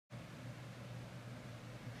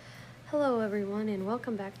Hello, everyone, and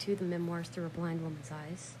welcome back to the Memoirs Through a Blind Woman's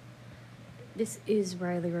Eyes. This is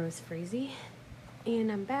Riley Rose Frazee,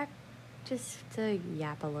 and I'm back just to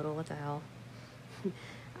yap a little. What the hell?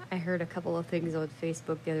 I heard a couple of things on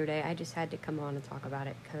Facebook the other day. I just had to come on and talk about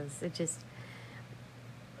it because it just...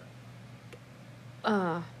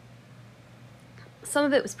 some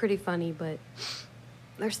of it was pretty funny, but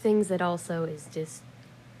there's things that also is just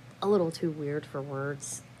a little too weird for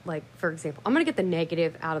words. Like, for example, I'm going to get the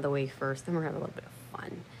negative out of the way first, then we're going to have a little bit of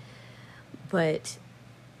fun. But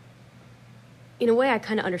in a way, I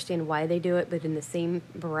kind of understand why they do it, but in the same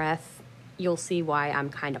breath, you'll see why I'm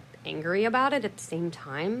kind of angry about it at the same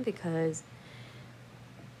time, because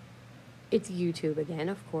it's YouTube again,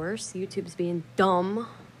 of course. YouTube's being dumb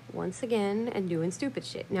once again and doing stupid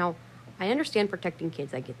shit. Now, I understand protecting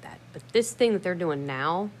kids, I get that. But this thing that they're doing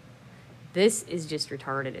now, this is just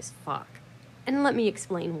retarded as fuck. And let me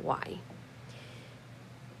explain why.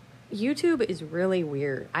 YouTube is really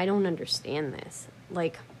weird. I don't understand this.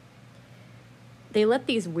 Like, they let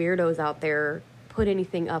these weirdos out there put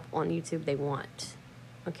anything up on YouTube they want.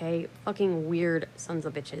 Okay? Fucking weird sons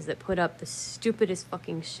of bitches that put up the stupidest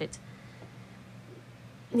fucking shit.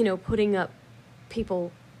 You know, putting up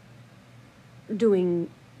people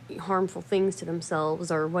doing harmful things to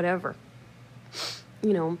themselves or whatever.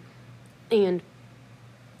 You know, and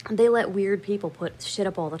they let weird people put shit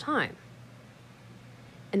up all the time.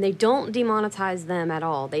 And they don't demonetize them at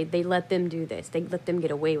all. They let them do this. They let them get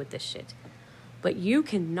away with this shit. But you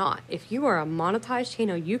cannot, if you are a monetized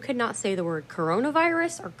channel, you cannot say the word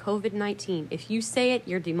coronavirus or COVID-19. If you say it,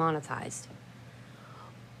 you're demonetized.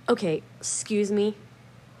 Okay, excuse me.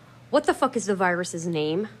 What the fuck is the virus's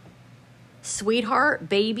name? Sweetheart,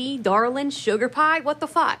 baby, darling, sugar pie? What the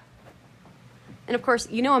fuck? And of course,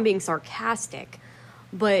 you know I'm being sarcastic.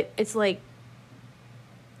 But it's like,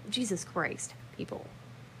 Jesus Christ, people.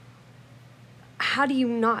 How do you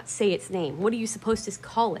not say its name? What are you supposed to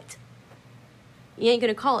call it? You ain't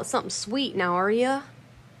gonna call it something sweet now, are ya?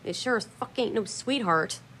 It sure as fuck ain't no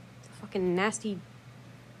sweetheart. It's a fucking nasty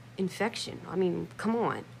infection. I mean, come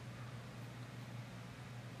on.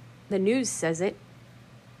 The news says it.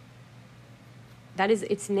 That is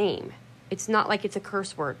its name. It's not like it's a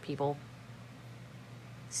curse word, people.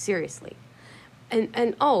 Seriously.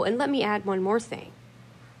 And let me add one more thing.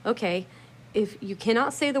 Okay, if you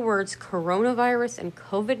cannot say the words coronavirus and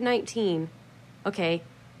COVID-19, okay,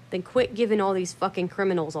 then quit giving all these fucking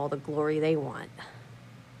criminals all the glory they want.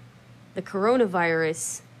 The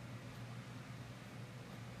coronavirus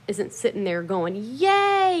isn't sitting there going,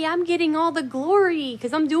 yay, I'm getting all the glory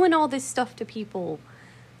because I'm doing all this stuff to people.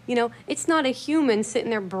 You know, it's not a human sitting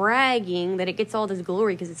there bragging that it gets all this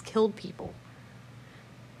glory because it's killed people.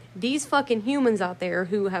 These fucking humans out there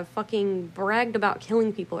who have fucking bragged about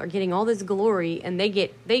killing people are getting all this glory, and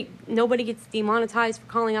nobody gets demonetized for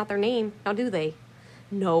calling out their name. Now, do they?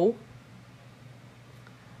 No.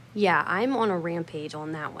 Yeah, I'm on a rampage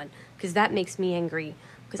on that one, because that makes me angry.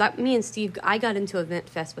 Because me and Steve, I got into Event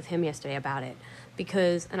Fest with him yesterday about it.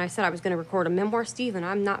 And I said I was going to record a memoir, Steve, and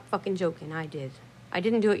I'm not fucking joking. I did. I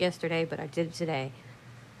didn't do it yesterday, but I did it today.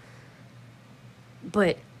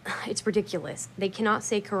 But it's ridiculous. They cannot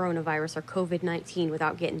say coronavirus or COVID-19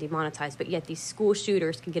 without getting demonetized, but yet these school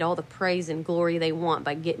shooters can get all the praise and glory they want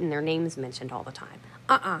by getting their names mentioned all the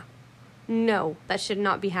time. No, that should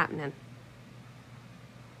not be happening.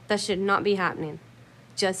 That should not be happening.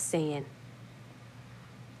 Just saying.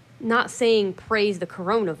 Not saying praise the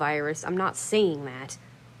coronavirus. I'm not saying that.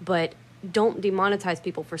 But don't demonetize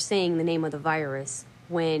people for saying the name of the virus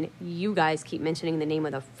when you guys keep mentioning the name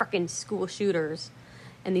of the frickin' school shooters.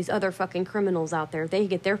 And these other fucking criminals out there, they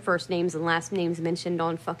get their first names and last names mentioned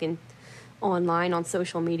on fucking online, on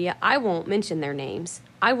social media. I won't mention their names.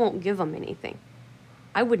 I won't give them anything.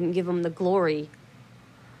 I wouldn't give them the glory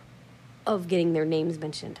of getting their names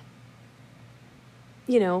mentioned.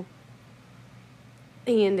 You know,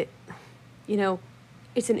 and, you know,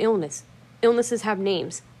 it's an illness. Illnesses have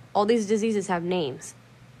names. All these diseases have names.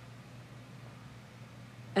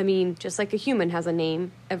 I mean, just like a human has a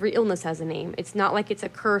name, every illness has a name. It's not like it's a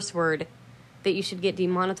curse word that you should get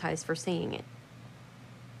demonetized for saying it.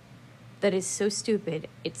 That is so stupid.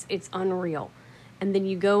 It's unreal. And then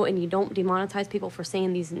you go and you don't demonetize people for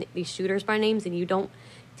saying these shooters by names, and you don't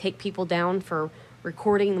take people down for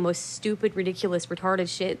recording the most stupid, ridiculous, retarded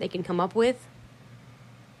shit they can come up with.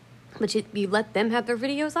 But you let them have their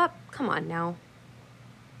videos up? Come on now.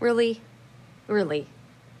 Really? Really?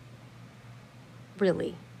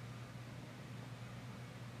 Really?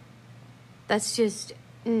 That's just...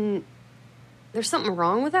 there's something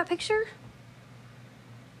wrong with that picture?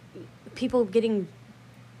 People getting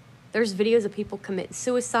There's videos of people commit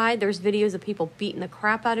suicide. There's videos of people beating the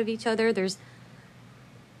crap out of each other. There's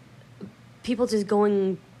people just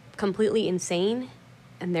going completely insane.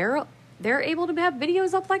 And they're able to have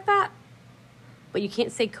videos up like that. But you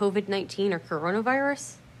can't say COVID-19 or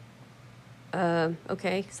coronavirus.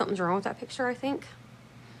 Okay, something's wrong with that picture, I think.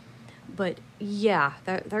 But yeah,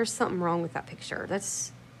 there's something wrong with that picture.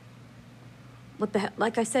 That's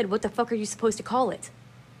like I said, what the fuck are you supposed to call it?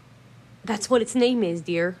 That's what its name is,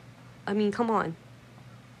 dear. I mean, come on.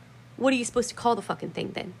 What are you supposed to call the fucking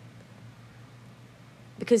thing then?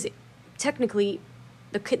 Because technically,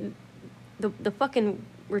 the fucking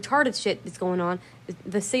retarded shit that's going on,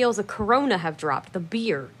 the sales of Corona have dropped. The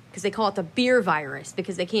beer, because they call it the beer virus,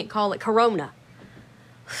 because they can't call it Corona.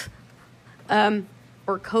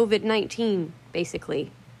 Or COVID-19,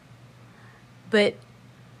 basically. But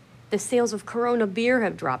the sales of Corona beer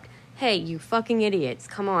have dropped. Hey, you fucking idiots,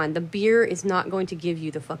 come on. The beer is not going to give you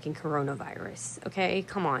the fucking coronavirus, okay?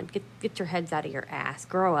 Come on, get your heads out of your ass.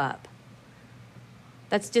 Grow up.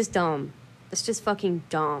 That's just dumb. That's just fucking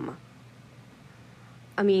dumb.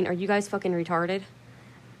 I mean, are you guys fucking retarded?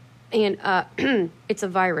 And it's a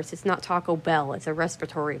virus. It's not Taco Bell. It's a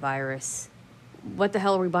respiratory virus. What the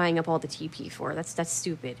hell are we buying up all the TP for? That's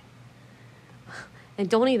stupid. And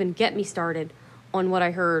don't even get me started on what I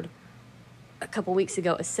heard a couple weeks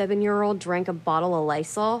ago. A 7-year-old drank a bottle of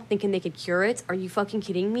Lysol thinking they could cure it. Are you fucking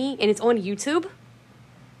kidding me? And it's on YouTube?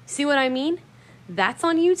 See what I mean? That's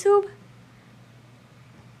on YouTube?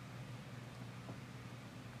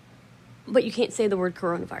 But you can't say the word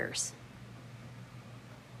coronavirus.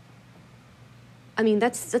 I mean,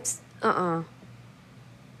 that's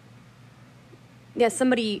Yeah,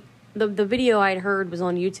 somebody, the video I'd heard was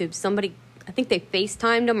on YouTube. Somebody, I think they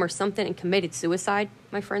FaceTimed them or something and committed suicide,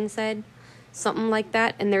 my friend said. Something like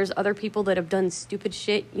that. And there's other people that have done stupid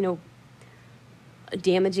shit, you know,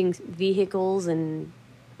 damaging vehicles and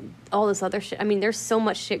all this other shit. I mean, there's so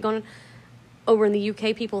much shit going on. Over in the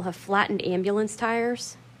UK, people have flattened ambulance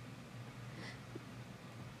tires.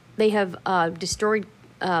 They have destroyed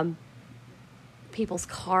people's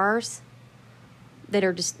cars that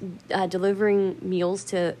are just delivering meals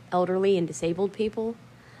to elderly and disabled people.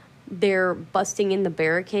 They're busting in the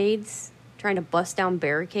barricades, trying to bust down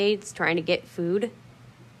barricades, trying to get food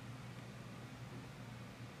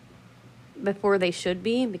before they should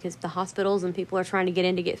be, because the hospitals and people are trying to get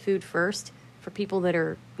in to get food first for people that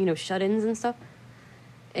are, you know, shut-ins and stuff.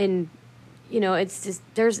 And, you know, it's just,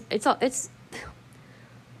 this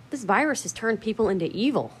virus has turned people into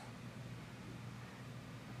evil.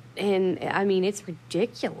 And, I mean, it's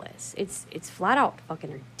ridiculous. It's flat out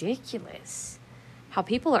fucking ridiculous how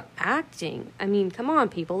people are acting. I mean, come on,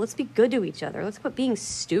 people. Let's be good to each other. Let's quit being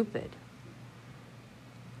stupid.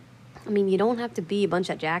 I mean, you don't have to be a bunch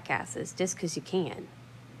of jackasses just because you can.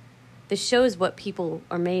 This shows what people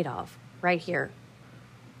are made of right here.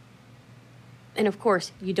 And, of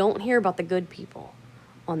course, you don't hear about the good people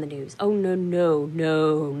on the news. Oh,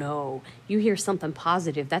 no. You hear something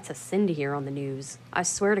positive, that's a sin to hear on the news. I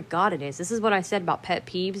swear to God it is. This is what I said about pet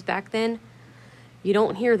peeves back then. You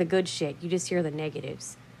don't hear the good shit. You just hear the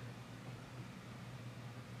negatives.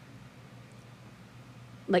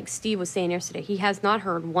 Like Steve was saying yesterday, he has not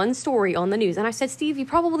heard one story on the news. And I said, Steve, you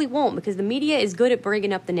probably won't, because the media is good at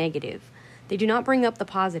bringing up the negative. They do not bring up the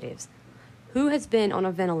positives. Who has been on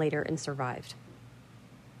a ventilator and survived?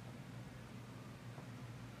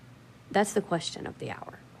 That's the question of the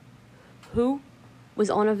hour. Who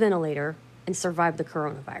was on a ventilator and survived the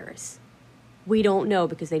coronavirus? We don't know,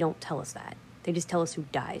 because they don't tell us that. They just tell us who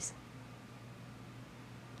dies.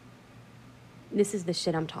 This is the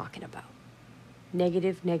shit I'm talking about.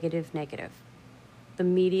 Negative. The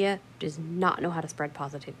media does not know how to spread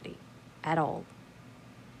positivity at all.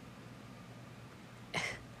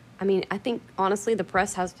 I mean, I think, honestly, the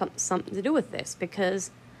press has something to do with this,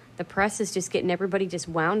 because the press is just getting everybody just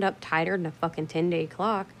wound up tighter than a fucking 10-day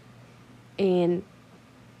clock. And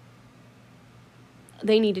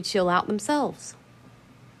they need to chill out themselves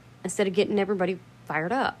instead of getting everybody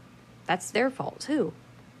fired up. That's their fault, too.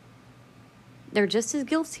 They're just as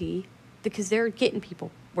guilty because they're getting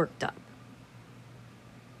people worked up.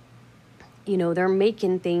 You know, they're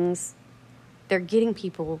making things, they're getting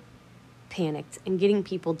people panicked and getting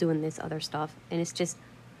people doing this other stuff. And it's just,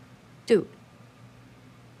 dude,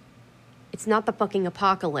 it's not the fucking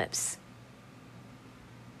apocalypse.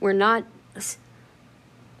 We're not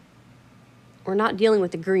dealing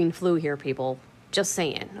with the green flu here, people. Just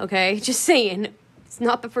saying, okay? Just saying. It's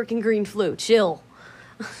not the freaking green flu. Chill.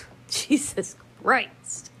 Jesus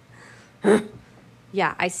Christ.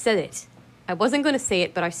 Yeah, I said it. I wasn't going to say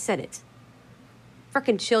it, but I said it.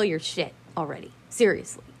 Freaking chill your shit already.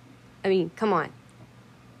 Seriously. I mean, come on.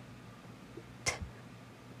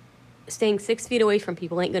 Staying 6 feet away from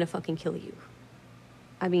people ain't gonna fucking kill you.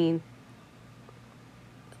 I mean,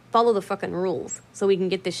 follow the fucking rules so we can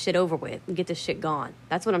get this shit over with and get this shit gone.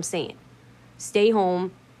 That's what I'm saying. Stay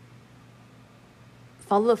home.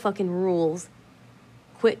 Follow the fucking rules.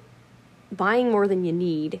 Quit buying more than you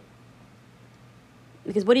need.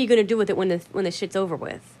 Because what are you going to do with it when the shit's over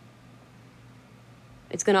with?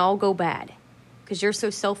 It's going to all go bad. Because you're so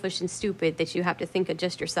selfish and stupid that you have to think of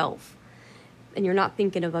just yourself. And you're not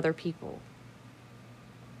thinking of other people.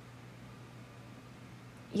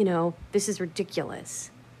 You know, this is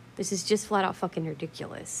ridiculous. This is just flat out fucking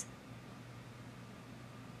ridiculous.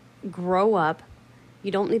 Grow up.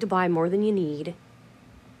 You don't need to buy more than you need.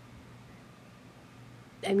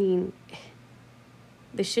 I mean,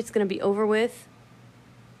 this shit's going to be over with,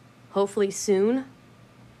 hopefully soon.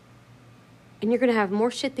 And you're going to have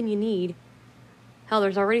more shit than you need. Hell,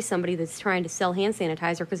 there's already somebody that's trying to sell hand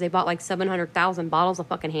sanitizer because they bought like 700,000 bottles of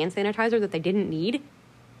fucking hand sanitizer that they didn't need.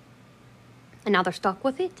 And now they're stuck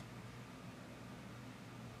with it.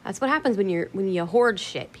 That's what happens when you hoard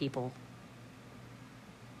shit, people.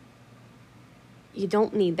 You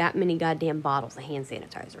don't need that many goddamn bottles of hand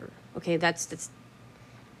sanitizer. Okay, that's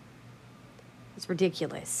it's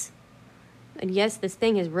ridiculous. And yes, this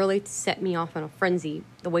thing has really set me off in a frenzy,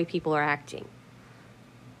 the way people are acting.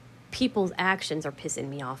 People's actions are pissing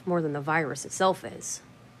me off more than the virus itself is.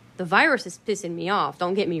 The virus is pissing me off,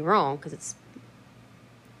 don't get me wrong, because it's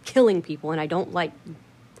killing people and I don't like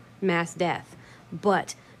mass death.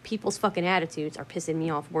 But people's fucking attitudes are pissing me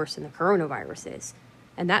off worse than the coronavirus is.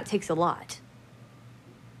 And that takes a lot.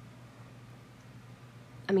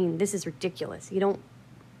 I mean, this is ridiculous. You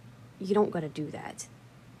don't gotta do that.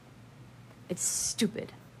 It's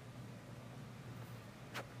stupid.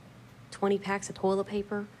 20 packs of toilet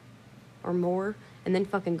paper or more, and then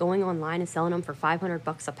fucking going online and selling them for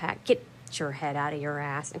 $500 a pack. Get your head out of your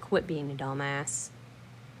ass and quit being a dumbass.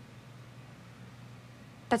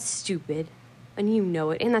 That's stupid. And you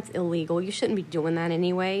know it. And that's illegal. You shouldn't be doing that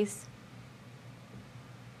anyways.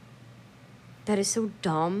 That is so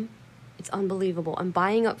dumb. It's unbelievable. I'm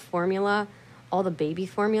buying up formula, all the baby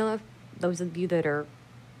formula, those of you that are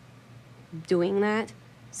doing that,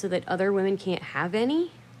 so that other women can't have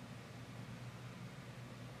any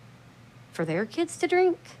for their kids to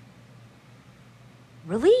drink?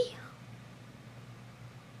 Really?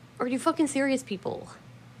 Or are you fucking serious, people?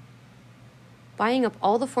 Buying up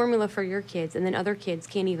all the formula for your kids and then other kids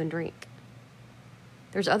can't even drink.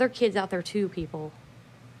 There's other kids out there too, people.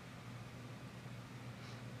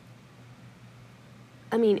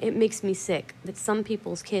 I mean, it makes me sick that some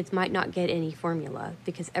people's kids might not get any formula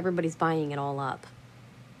because everybody's buying it all up.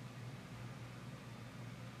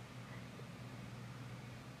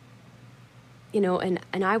 You know, and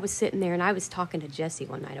I was sitting there and I was talking to Jesse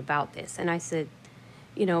one night about this. And I said,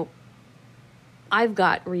 you know, I've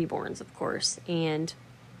got reborns, of course. And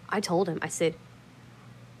I told him, I said,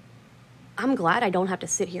 I'm glad I don't have to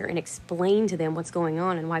sit here and explain to them what's going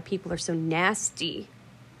on and why people are so nasty.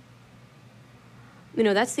 You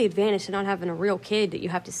know, that's the advantage to not having a real kid, that you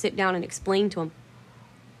have to sit down and explain to them,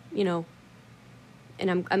 you know. And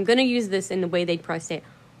I'm going to use this in the way they'd probably say it.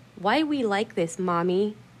 Why we like this,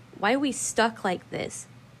 Mommy? Why are we stuck like this?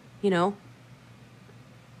 You know?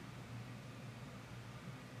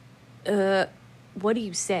 What do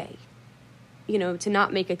you say? You know, to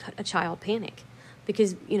not make a child panic.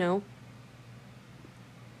 Because, you know,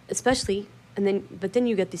 especially, but then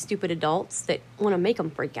you get these stupid adults that want to make them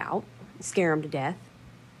freak out. Scare them to death,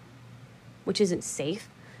 which isn't safe.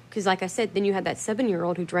 Because like I said, then you had that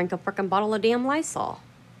 7-year-old who drank a frickin' bottle of damn Lysol.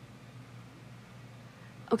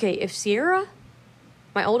 Okay, if Sierra,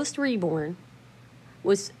 my oldest reborn,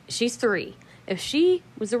 she's 3. If she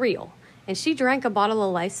was real and she drank a bottle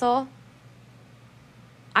of Lysol,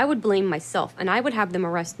 I would blame myself and I would have them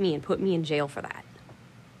arrest me and put me in jail for that.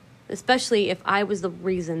 Especially if I was the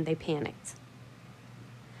reason they panicked.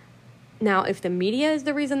 Now, if the media is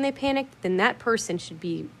the reason they panicked, then that person should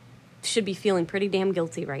be feeling pretty damn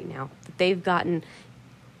guilty right now that they've gotten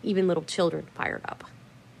even little children fired up.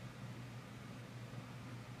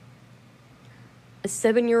 A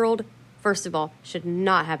 7-year-old, first of all, should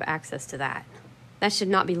not have access to that. That should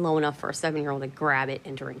not be low enough for a 7-year-old to grab it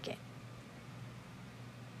and drink it.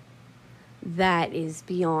 That is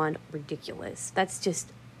beyond ridiculous. That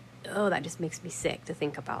just makes me sick to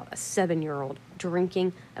think about. A 7-year-old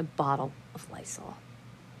drinking a bottle of Lysol,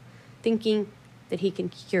 thinking that he can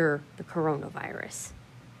cure the coronavirus,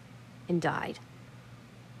 and died.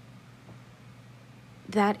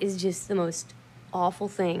 That is just the most awful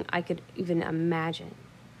thing I could even imagine.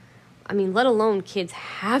 I mean, let alone kids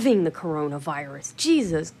having the coronavirus.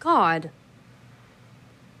 Jesus, God.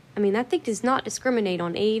 I mean, that thing does not discriminate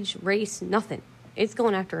on age, race, nothing. It's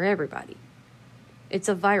going after everybody. It's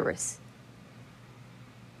a virus.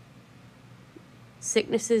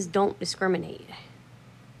 Sicknesses don't discriminate.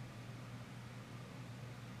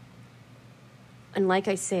 And like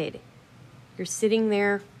I said, you're sitting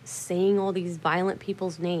there saying all these violent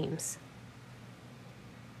people's names.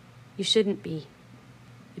 You shouldn't be.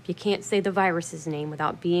 If you can't say the virus's name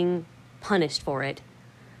without being punished for it,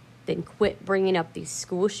 then quit bringing up these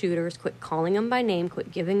school shooters, quit calling them by name,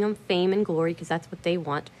 quit giving them fame and glory, because that's what they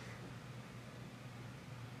want.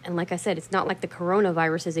 And like I said, it's not like the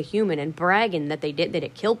coronavirus is a human and bragging that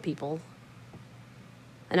it killed people.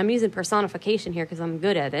 And I'm using personification here because I'm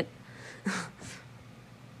good at it.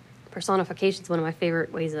 Personification is one of my favorite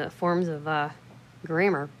forms of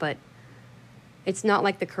grammar, but it's not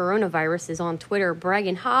like the coronavirus is on Twitter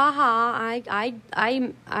bragging, ha ha,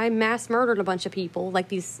 I mass murdered a bunch of people like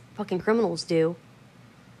these fucking criminals do.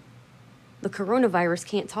 The coronavirus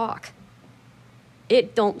can't talk.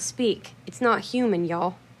 It don't speak. It's not human,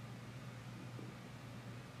 y'all.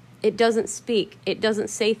 It doesn't speak. It doesn't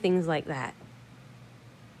say things like that.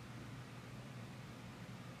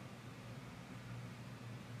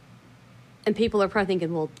 And people are probably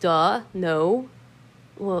thinking, well, duh, no.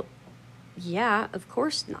 Well, yeah, of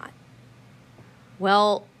course not.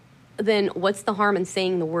 Well, then what's the harm in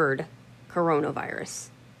saying the word coronavirus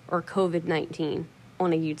or COVID-19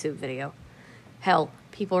 on a YouTube video? Hell,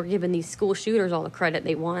 people are giving these school shooters all the credit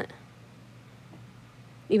they want.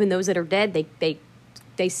 Even those that are dead,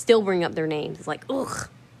 they still bring up their names. It's like, ugh.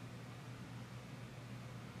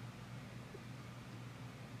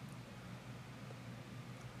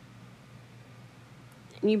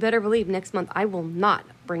 And you better believe next month I will not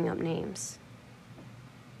bring up names.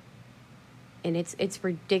 And it's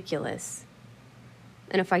ridiculous.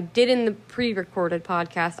 And if I did in the pre-recorded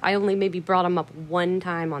podcast, I only maybe brought them up one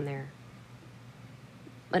time on there.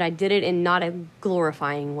 But I did it in not a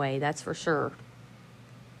glorifying way, that's for sure.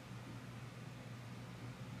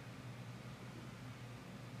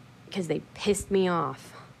 Because they pissed me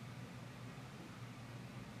off.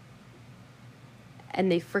 And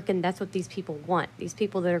that's what these people want. These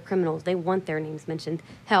people that are criminals, they want their names mentioned.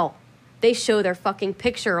 Hell, they show their fucking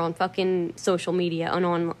picture on fucking social media and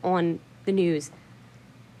on the news.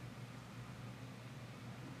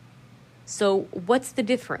 So what's the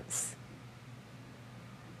difference?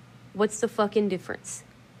 What's the fucking difference?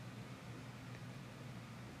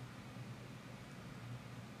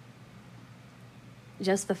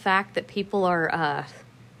 Just the fact that people are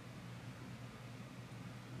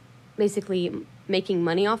basically making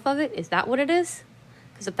money off of it? Is that what it is?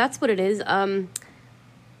 Because if that's what it is,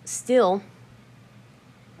 still,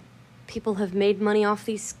 people have made money off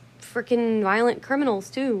these freaking violent criminals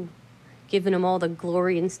too, giving them all the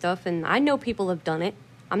glory and stuff. And I know people have done it.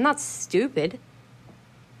 I'm not stupid.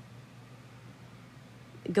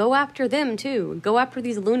 Go after them too. Go after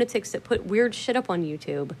these lunatics that put weird shit up on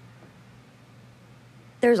YouTube.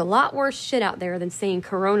 There's a lot worse shit out there than saying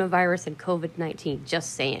coronavirus and COVID-19.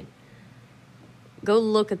 Just saying. Go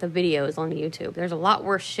look at the videos on YouTube. There's a lot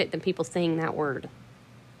worse shit than people saying that word.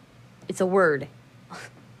 It's a word.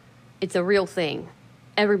 It's a real thing.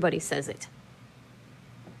 Everybody says it.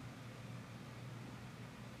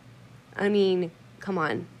 I mean, come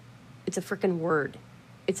on. It's a freaking word.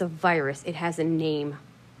 It's a virus. It has a name.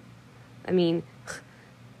 I mean,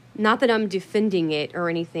 not that I'm defending it or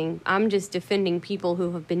anything. I'm just defending people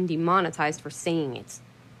who have been demonetized for saying it.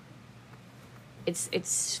 It's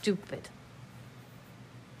stupid.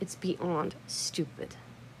 It's beyond stupid.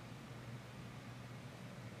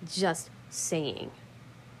 Just saying.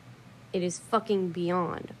 It is fucking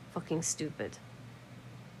beyond fucking stupid.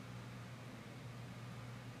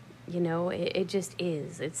 You know, it just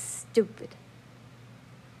is. It's stupid.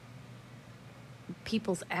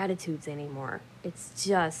 People's attitudes anymore. It's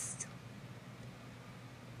just...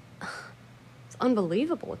 It's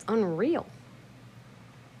unbelievable. It's unreal.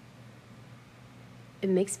 It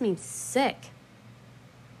makes me sick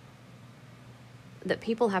that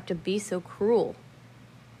people have to be so cruel.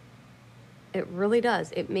 It really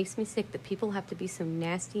does. It makes me sick that people have to be so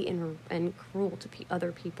nasty and cruel to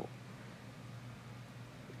other people.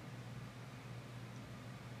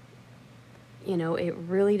 You know, it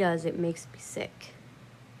really does. It makes me sick.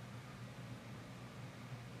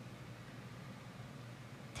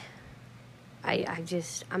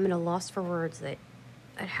 I'm at a loss for words at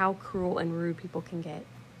how cruel and rude people can get.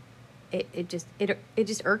 It just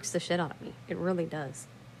irks the shit out of me. It really does.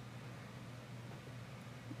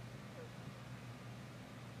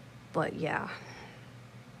 But yeah,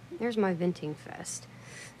 there's my venting fest.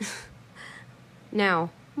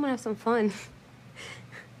 Now, I'm going to have some fun.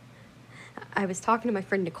 I was talking to my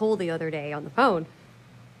friend Nicole the other day on the phone,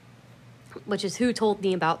 which is who told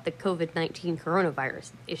me about the COVID-19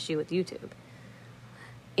 coronavirus issue with YouTube.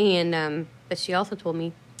 And, but she also told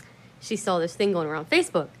me she saw this thing going around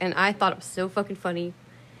Facebook, and I thought it was so fucking funny.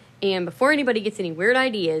 And before anybody gets any weird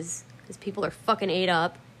ideas, because people are fucking ate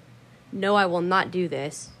up, no, I will not do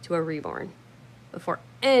this to a reborn. Before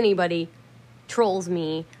anybody trolls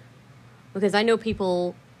me, because I know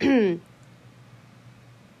people, I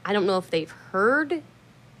don't know if they've heard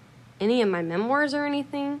any of my memoirs or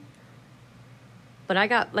anything, but I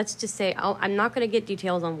got, let's just say, I'm not going to get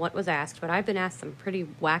details on what was asked, but I've been asked some pretty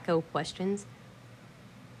wacko questions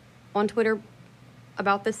on Twitter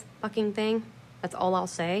about this fucking thing. That's all I'll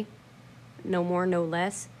say. No more, no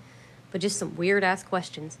less. But just some weird-ass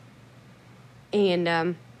questions.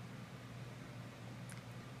 And,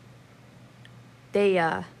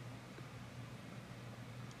 they,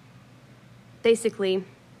 basically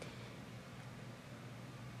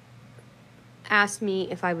asked me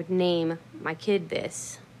if I would name my kid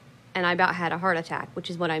this, and I about had a heart attack, which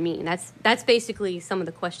is what I mean. That's basically some of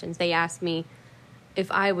the questions. They asked me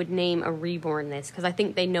if I would name a reborn this, because I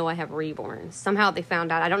think they know I have reborns. Somehow they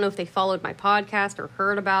found out. I don't know if they followed my podcast or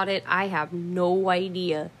heard about it. I have no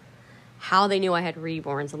idea how they knew I had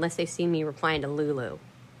reborns, unless they seen me replying to Lulu.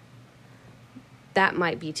 That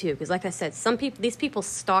might be too, because like I said, these people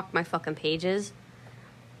stalk my fucking pages,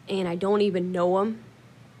 and I don't even know them.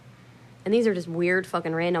 And these are just weird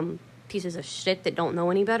fucking random pieces of shit that don't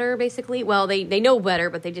know any better, basically. Well, they know better,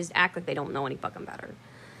 but they just act like they don't know any fucking better.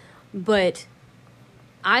 But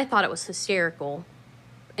I thought it was hysterical.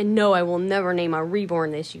 And no, I will never name a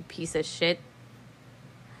reborn this, you piece of shit.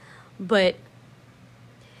 But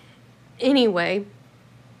anyway,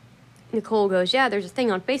 Nicole goes, yeah, there's a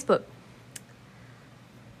thing on Facebook.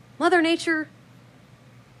 Mother Nature,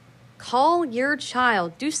 call your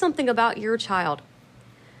child. Do something about your child.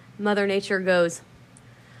 Mother Nature goes,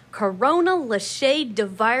 Corona Lachey de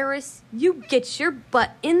virus, you get your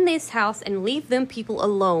butt in this house and leave them people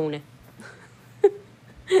alone.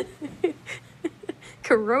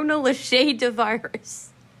 Corona Lachey de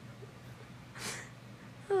virus.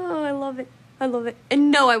 Oh, I love it. I love it.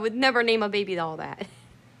 And no, I would never name a baby all that.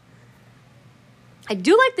 I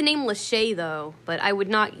do like the name Lachey, though, but I would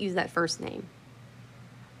not use that first name.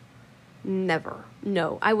 Never.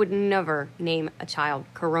 No, I would never name a child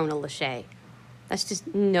Corona Lachey. That's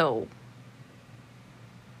just, no.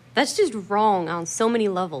 That's just wrong on so many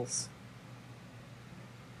levels.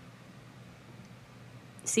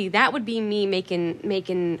 See, that would be me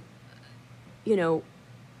making, you know,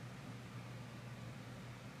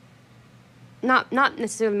 not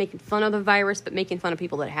necessarily making fun of the virus, but making fun of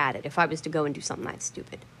people that had it, if I was to go and do something that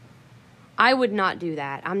stupid. I would not do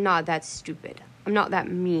that. I'm not that stupid. I'm not that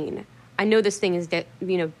mean. I know this thing is,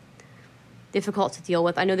 difficult to deal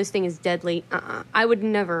with. I know this thing is deadly. I would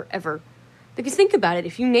never, ever. Because think about it.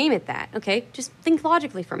 If you name it that, okay, just think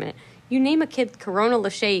logically for a minute. You name a kid Corona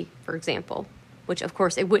Lachey, for example, which, of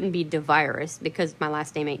course, it wouldn't be DeVirus because my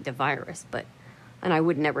last name ain't DeVirus, and I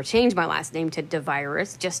would never change my last name to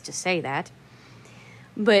DeVirus just to say that.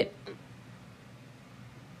 But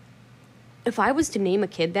if I was to name a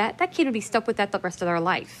kid that kid would be stuck with that the rest of their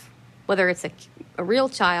life, whether it's a real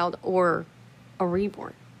child or a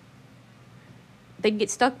reborn. They'd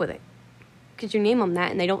get stuck with it because you name them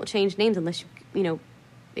that and they don't change names unless you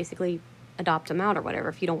basically adopt them out or whatever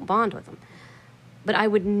if you don't bond with them. But I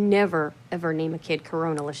would never, ever name a kid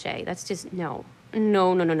Corona Lachey. That's just, no.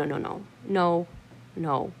 No.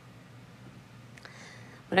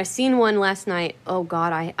 But I seen one last night. Oh,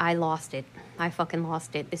 God, I lost it. I fucking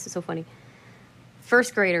lost it. This is so funny.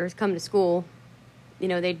 First graders come to school.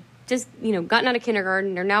 They just, gotten out of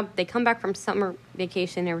kindergarten. They come back from summer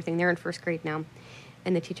vacation and everything. They're in first grade now.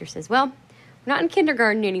 And the teacher says, well, we're not in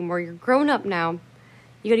kindergarten anymore. You're grown up now.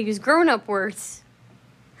 You got to use grown-up words.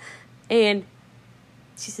 And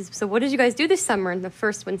she says, so what did you guys do this summer? And the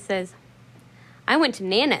first one says, I went to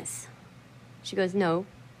Nana's. She goes, no.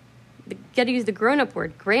 You got to use the grown-up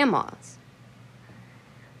word, grandma's.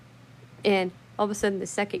 And all of a sudden, the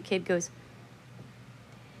second kid goes,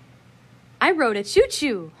 I rode a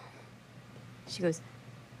choo-choo. She goes,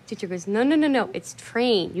 teacher goes, no. It's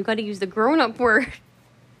train. You got to use the grown-up word.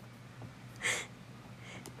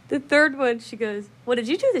 The third one, she goes, what did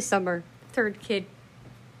you do this summer? Third kid,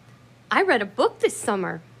 I read a book this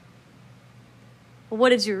summer. Well, what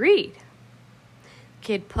did you read?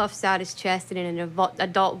 Kid puffs out his chest and in an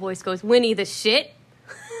adult voice goes, Winnie the shit.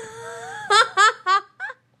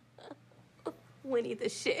 Winnie the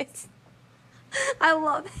shit. I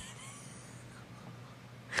love it.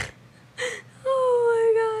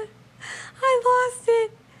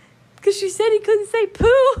 Because she said he couldn't say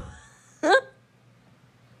poo.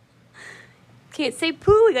 Can't say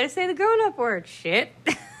poo, we gotta say the grown-up word. Shit.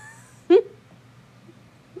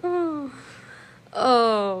 Oh,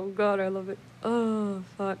 God, I love it. Oh,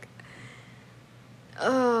 fuck.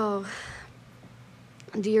 Oh.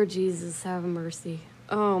 Dear Jesus, have mercy.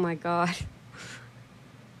 Oh, my God.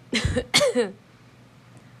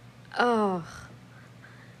 Oh.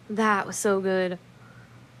 That was so good.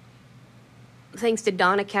 Thanks to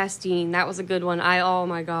Donna Castine. That was a good one. Oh,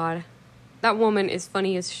 my God. That woman is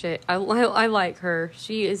funny as shit. I like her.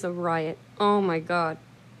 She is a riot. Oh, my God.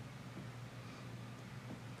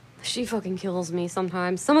 She fucking kills me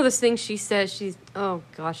sometimes. Some of the things she says, oh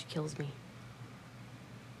gosh, she kills me.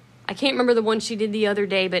 I can't remember the one she did the other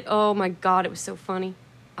day, but oh my God, it was so funny.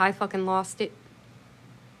 I fucking lost it.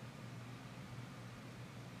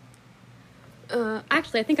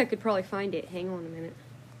 Actually, I think I could probably find it. Hang on a minute.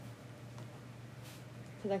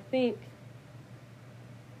 Because I think...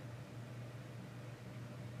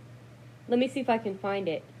 Let me see if I can find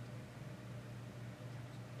it.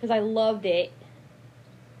 Because I loved it.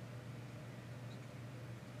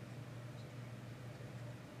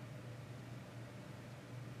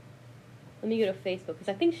 Let me go to Facebook, because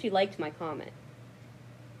I think she liked my comment.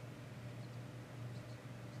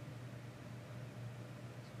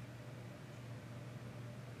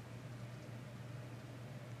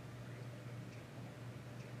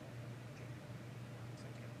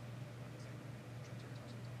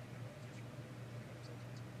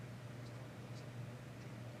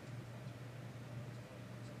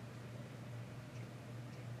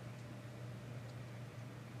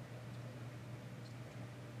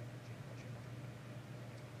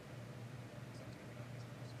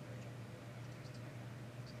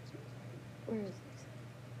 Where is it?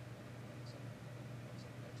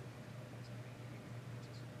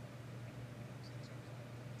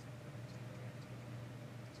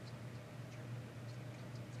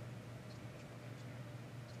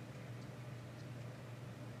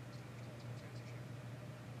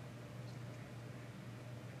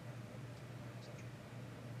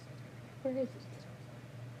 Where is it?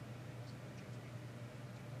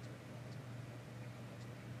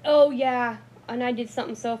 Oh, yeah. And I did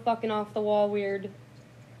something so fucking off the wall weird.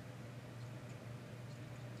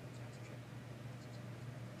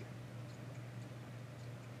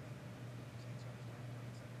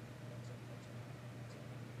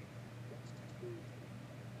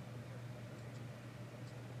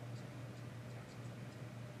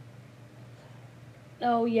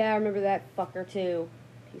 Oh, yeah, I remember that fucker, too.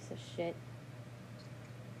 Piece of shit.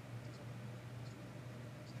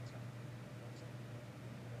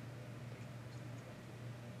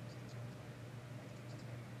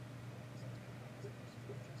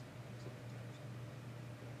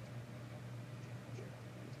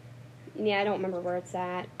 Yeah, I don't remember where it's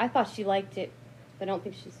at. I thought she liked it, but I don't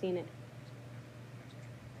think she's seen it.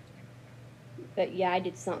 But yeah, I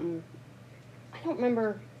did something. I don't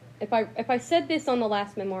remember. If I said this on the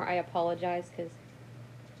last memoir, I apologize, because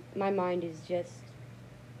my mind is just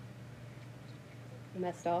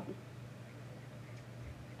messed up.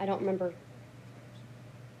 I don't remember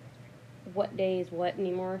what day is what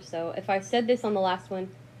anymore. So if I said this on the last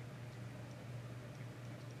one,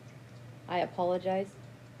 I apologize.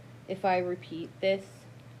 If I repeat this,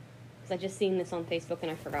 because I just seen this on Facebook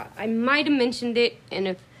and I forgot. I might have mentioned it, and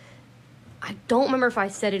if I don't remember if I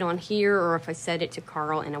said it on here or if I said it to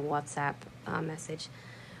Carl in a WhatsApp message,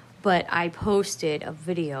 but I posted a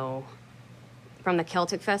video from the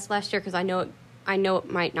Celtic Fest last year, because I know it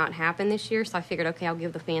might not happen this year, so I figured, okay, I'll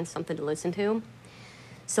give the fans something to listen to.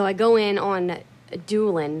 So I go in on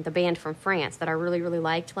Duelin, the band from France that I really, really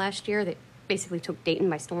liked last year, that basically took Dayton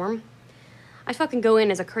by storm. I fucking go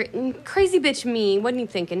in as a crazy bitch me. Wasn't even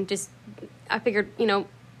thinking. I figured,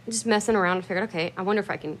 just messing around. I figured, okay, I wonder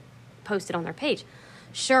if I can post it on their page.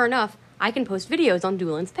 Sure enough, I can post videos on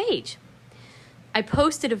Duelin's page. I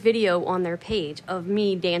posted a video on their page of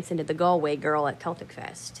me dancing to the Galway Girl at Celtic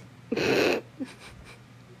Fest. Because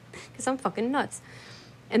I'm fucking nuts.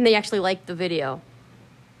 And they actually liked the video.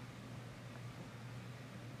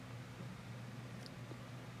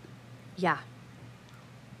 Yeah.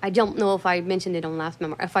 I don't know if I mentioned it on last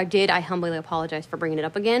memoir. If I did, I humbly apologize for bringing it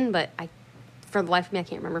up again, but for the life of me, I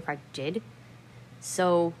can't remember if I did.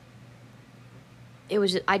 So it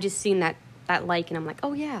was I just seen that like, and I'm like,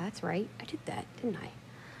 oh yeah, that's right. I did that, didn't I?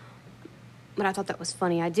 But I thought that was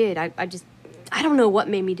funny. I did. I don't know what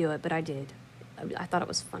made me do it, but I did. I thought it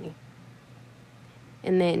was funny.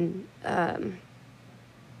 And then,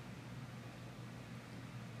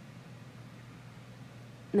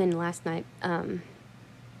 last night,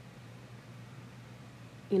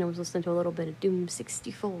 was listening to a little bit of Doom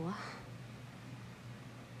 64.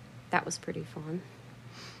 That was pretty fun.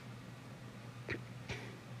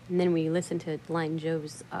 And then we listened to Blind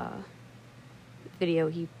Joe's video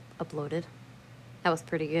he uploaded. That was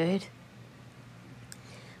pretty good.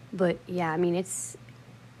 But yeah, I mean, this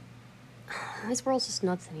world's just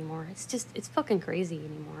nuts anymore. It's fucking crazy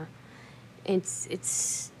anymore.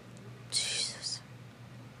 It's Jesus.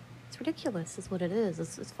 It's ridiculous is what it is.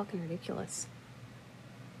 It's fucking ridiculous.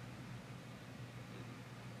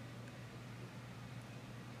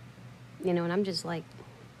 And I'm just like,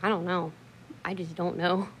 I don't know. I just don't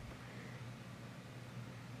know.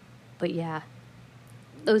 But yeah,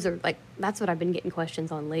 those are like, that's what I've been getting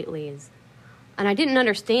questions on lately and I didn't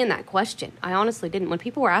understand that question. I honestly didn't. When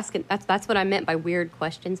people were asking, that's what I meant by weird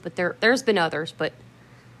questions, but there's been others, but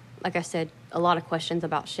like I said, a lot of questions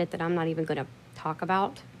about shit that I'm not even going to talk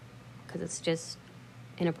about because it's just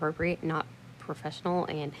inappropriate, not professional.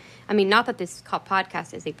 And I mean, not that this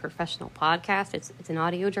podcast is a professional podcast. It's an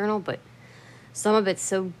audio journal, but some of it's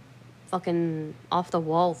so fucking off the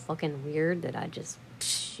wall, fucking weird that I just,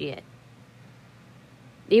 shit.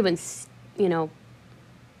 Even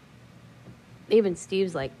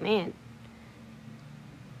Steve's like, man,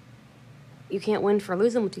 you can't win for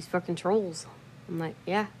losing with these fucking trolls. I'm like,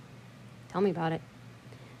 yeah, tell me about it.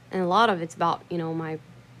 And a lot of it's about,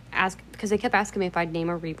 because they kept asking me if I'd name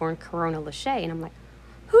a reborn Corona Lachey. And I'm like,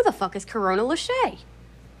 who the fuck is Corona Lachey?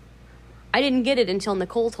 I didn't get it until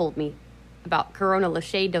Nicole told me about Corona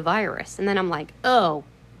Lachey virus. And then I'm like, oh.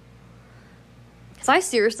 Because I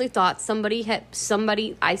seriously thought what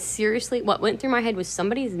went through my head was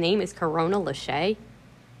somebody's name is Corona Lachey.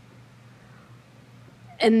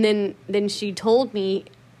 And then she told me,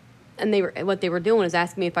 and what they were doing was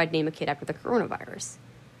asking me if I'd name a kid after the coronavirus.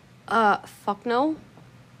 Fuck no.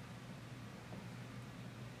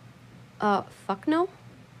 Fuck no.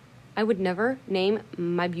 I would never name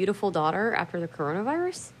my beautiful daughter after the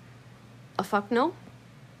coronavirus. Fuck no.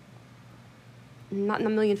 Not in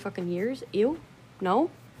a million fucking years. Ew.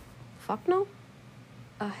 No. Fuck no.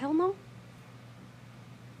 Hell no.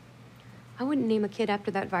 I wouldn't name a kid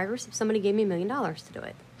after that virus if somebody gave me $1 million to do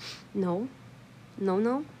it. No. No,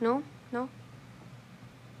 no, no, no.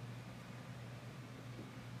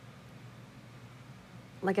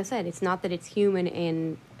 Like I said, it's not that it's human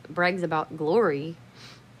and brags about glory,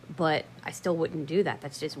 but I still wouldn't do that.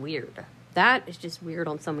 That's just weird. That is just weird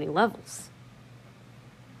on so many levels.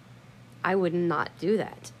 I would not do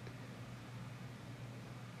that.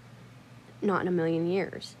 Not in a million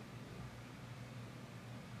years.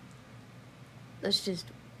 That's just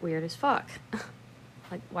weird as fuck.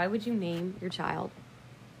 Like, why would you name your child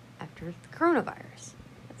after the coronavirus?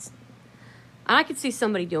 I could see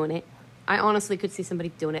somebody doing it. I honestly could see somebody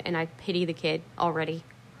doing it, and I pity the kid already.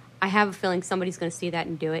 I have a feeling somebody's going to see that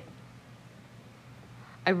and do it.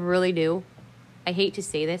 I really do. I hate to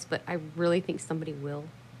say this, but I really think somebody will.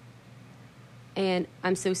 And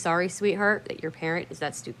I'm so sorry, sweetheart, that your parent is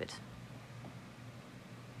that stupid.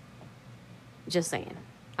 Just saying.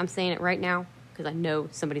 I'm saying it right now because I know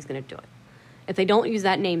somebody's going to do it. If they don't use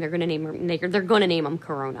that name, they're going to name them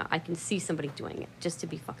Corona. I can see somebody doing it just to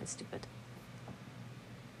be fucking stupid.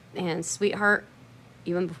 And sweetheart,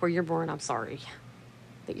 even before you're born, I'm sorry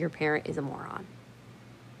that your parent is a moron.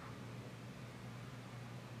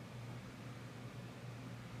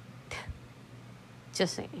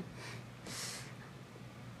 Just saying.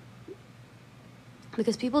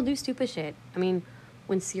 Because people do stupid shit. I mean,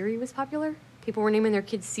 when Siri was popular, people were naming their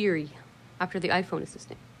kids Siri after the iPhone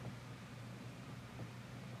assistant.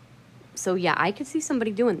 So yeah, I could see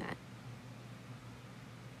somebody doing that.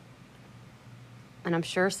 And I'm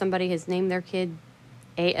sure somebody has named their kid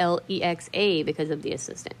Alexa because of the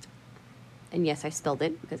assistant. And yes, I spelled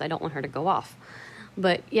it because I don't want her to go off.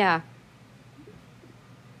 But yeah.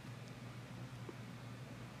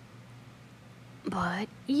 But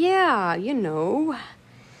yeah,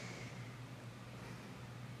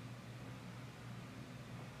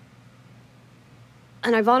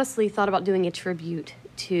 And I've honestly thought about doing a tribute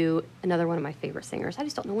to another one of my favorite singers. I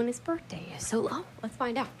just don't know when his birthday is. So let's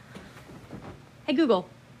find out. Hey, Google,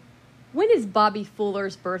 when is Bobby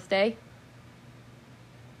Fuller's birthday?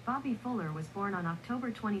 Bobby Fuller was born on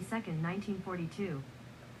October 22nd, 1942.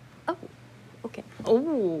 Oh, okay.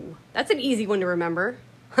 Oh, that's an easy one to remember.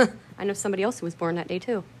 I know somebody else who was born that day,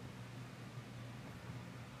 too.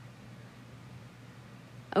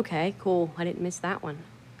 Okay, cool. I didn't miss that one.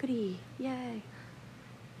 Goody. Yay.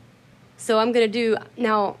 So I'm going to do...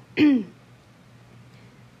 Now,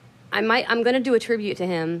 I'm going to do a tribute to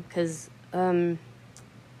him because that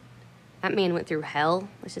man went through hell.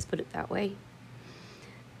 Let's just put it that way.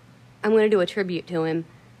 I'm going to do a tribute to him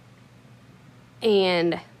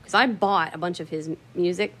And because I bought a bunch of his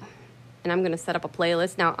music, and I'm going to set up a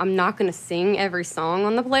playlist. Now, I'm not going to sing every song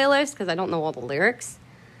on the playlist because I don't know all the lyrics,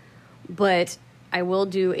 but I will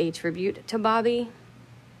do a tribute to Bobby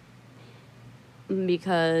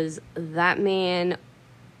because that man,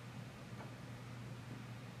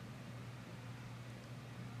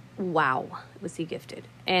 wow, was he gifted,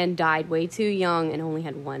 and died way too young and only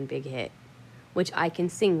had one big hit, which I can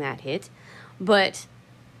sing that hit, but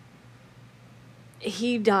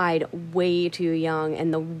he died way too young,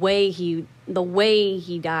 and the way he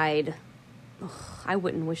died, ugh, I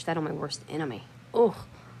wouldn't wish that on my worst enemy. Ugh.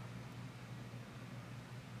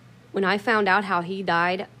 When I found out how he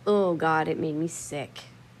died, oh God, it made me sick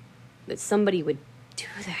that somebody would do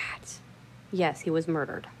that. Yes, he was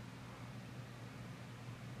murdered.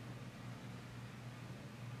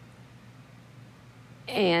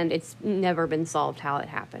 And it's never been solved how it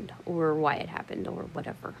happened or why it happened or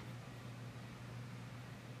whatever.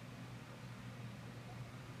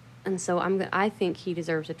 And so I think he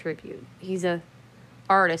deserves a tribute. He's a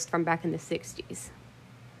artist from back in the 60s.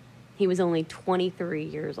 He was only 23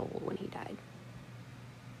 years old when he died.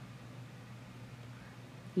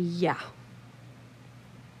 Yeah.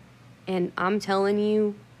 And I'm telling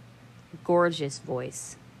you, gorgeous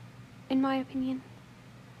voice, in my opinion.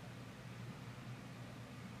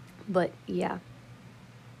 But yeah.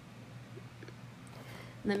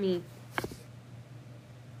 Let me...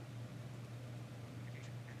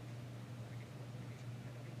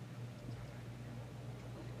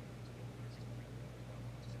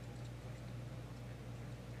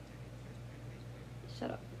 Shut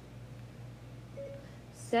up.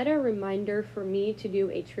 Set a reminder for me to do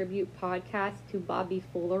a tribute podcast to Bobby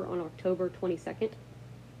Fuller on October 22nd.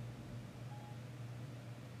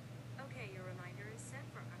 Okay, your reminder is set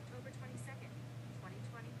for October 22nd,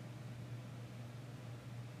 2020.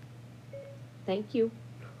 Thank you.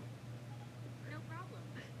 No problem.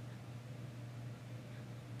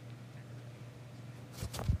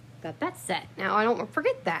 Got that set. Now I don't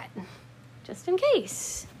forget that. Just in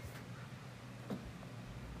case.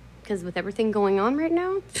 Because with everything going on right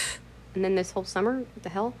now, and then this whole summer, what the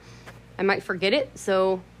hell, I might forget it,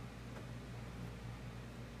 so...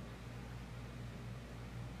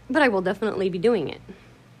 But I will definitely be doing it.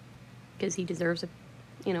 Because he deserves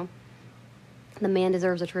the man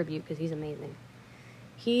deserves a tribute because he's amazing.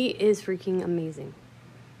 He is freaking amazing.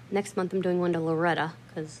 Next month I'm doing one to Loretta,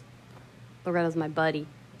 because Loretta's my buddy.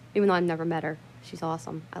 Even though I've never met her. She's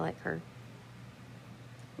awesome. I like her.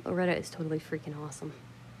 Loretta is totally freaking awesome.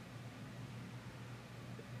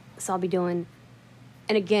 So I'll be doing,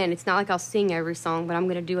 and again, it's not like I'll sing every song, but I'm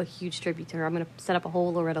going to do a huge tribute to her. I'm going to set up a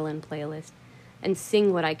whole Loretta Lynn playlist and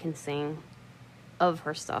sing what I can sing of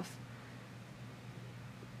her stuff.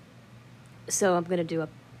 So I'm going to do a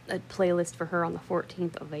playlist for her on the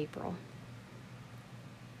 14th of April,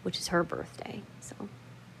 which is her birthday. So,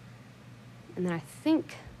 and then I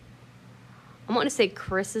think, I want to say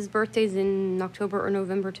Chris's birthday's in October or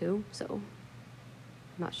November too, so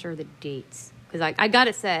I'm not sure the dates. Because I got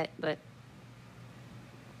it set, but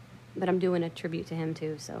I'm doing a tribute to him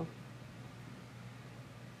too, so.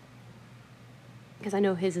 Because I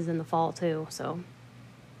know his is in the fall too, so.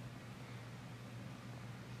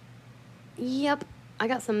 Yep, I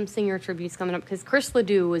got some singer tributes coming up, because Chris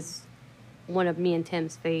Ledoux was one of me and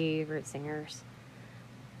Tim's favorite singers.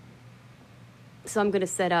 So I'm going to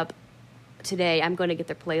set up, today, I'm going to get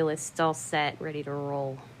their playlist all set, ready to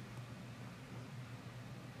roll.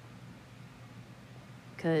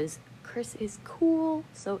 Because Chris is cool,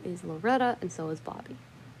 so is Loretta, and so is Bobby.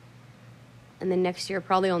 And then next year,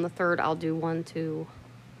 probably on the 3rd, I'll do one to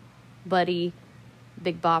Buddy,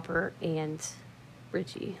 Big Bopper, and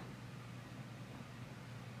Richie.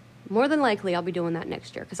 More than likely, I'll be doing that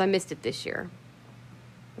next year, because I missed it this year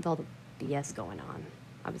with all the BS going on.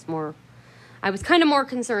 I was kind of more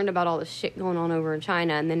concerned about all the shit going on over in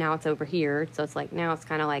China, and then now it's over here, so it's like, now it's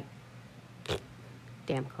kind of like,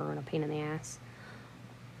 damn Corona, pain in the ass.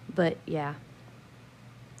 But, yeah,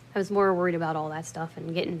 I was more worried about all that stuff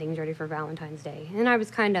and getting things ready for Valentine's Day. And I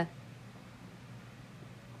was kind of,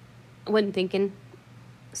 wasn't thinking.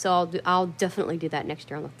 So I'll definitely do that next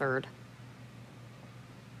year on the 3rd.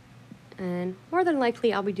 And more than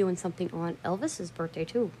likely, I'll be doing something on Elvis's birthday,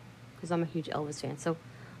 too. Because I'm a huge Elvis fan. So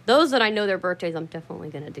those that I know their birthdays, I'm definitely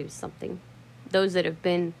going to do something. Those that have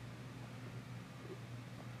been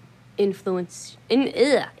influential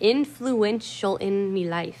in me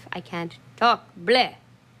life. I can't talk. Bleh.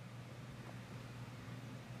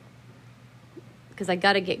 Because I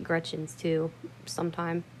got to get Gretchen's, too,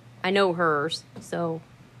 sometime. I know hers, so.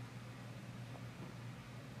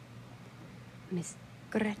 Miss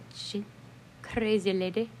Gretchen. crazy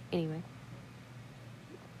lady. Anyway.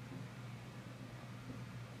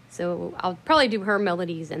 So I'll probably do her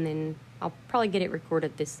melodies, and then I'll probably get it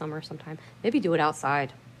recorded this summer sometime. Maybe do it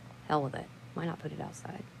outside. Hell with it. Why not put it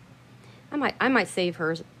outside? I might save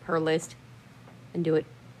her list and do it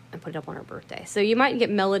and put it up on her birthday. So you might get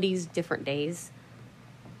melodies different days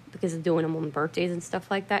because of doing them on birthdays and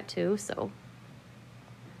stuff like that too. So,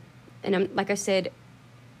 and I'm like I said,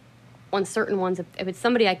 on certain ones, if it's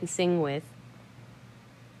somebody I can sing with,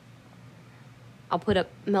 I'll put up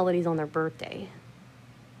melodies on their birthday.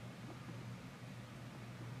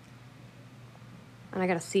 And I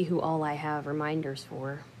got to see who all I have reminders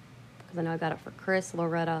for. Because I know I got it for Chris,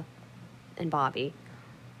 Loretta, and Bobby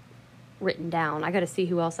written down. I got to see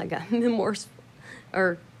who else I got memoirs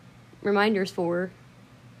or reminders for.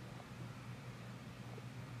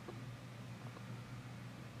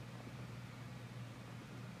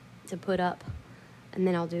 To put up. And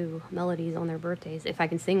then I'll do melodies on their birthdays if I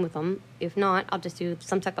can sing with them. If not, I'll just do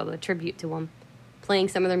some type of a tribute to them. Playing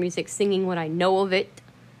some of their music, singing what I know of it.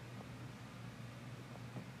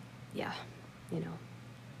 Yeah, you know.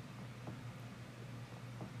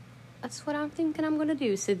 That's what I'm thinking I'm going to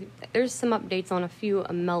do. So there's some updates on a few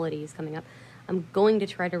melodies coming up. I'm going to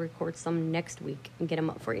try to record some next week and get them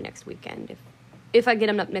up for you next weekend. If I get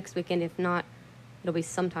them up next weekend, if not, it'll be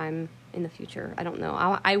sometime in the future. I don't know.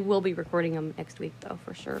 I will be recording them next week, though,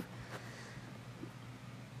 for sure.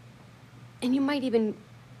 And you might even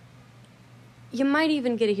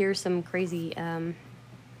get to hear some crazy...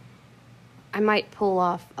 I might pull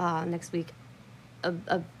off next week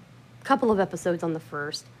a couple of episodes on the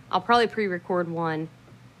 1st. I'll probably pre-record one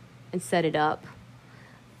and set it up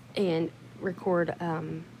and record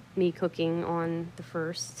me cooking on the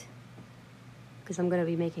 1st because I'm going to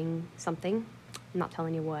be making something. I'm not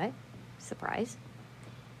telling you what. Surprise.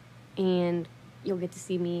 And you'll get to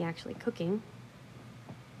see me actually cooking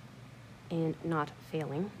and not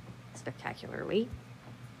failing spectacularly.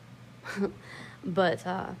 But,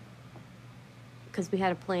 because we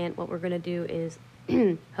had a plan, what we're going to do is,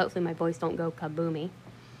 hopefully my voice don't go kaboomy,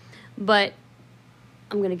 but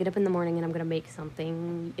I'm going to get up in the morning and I'm going to make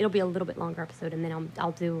something. It'll be a little bit longer episode, and then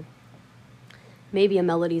I'll do maybe a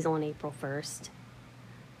melodies on April 1st,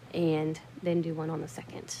 and then do one on the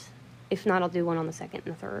 2nd. If not, I'll do one on the 2nd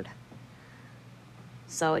and the 3rd.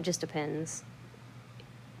 So it just depends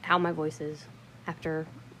how my voice is after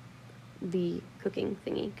the cooking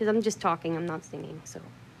thingy, because I'm just talking, I'm not singing, so...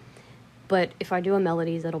 But if I do a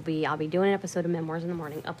melodies, I'll be doing an episode of Memoirs in the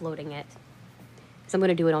morning, uploading it. Because I'm going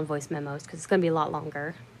to do it on voice memos, because it's going to be a lot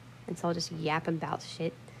longer. And so I'll just yap about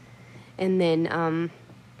shit. And then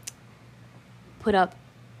put up,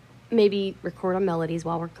 maybe record on melodies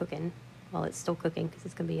while we're cooking, while it's still cooking, because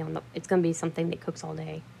it's going to be something that cooks all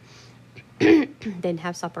day. Then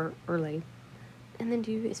have supper early. And then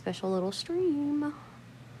do a special little stream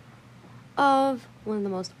of one of the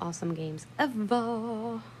most awesome games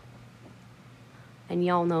ever. And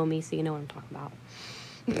y'all know me, so you know what I'm talking about.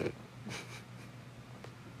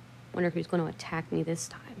 Wonder who's going to attack me this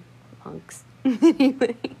time. Punks.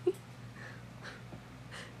 Anyway.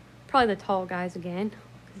 Probably the tall guys again.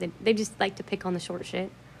 Because they just like to pick on the short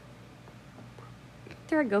shit.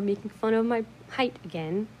 There I go, making fun of my height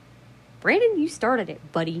again. Brandon, you started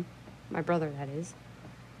it, buddy. My brother, that is.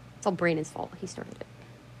 It's all Brandon's fault. He started it.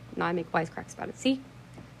 Now I make wisecracks about it. See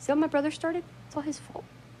what my brother started? It's all his fault.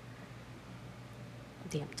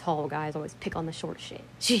 Damn tall guys always pick on the short shit.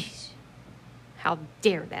 Jeez. How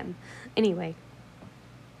dare them. Anyway.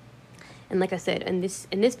 And like I said, in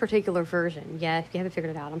this particular version, yeah, if you haven't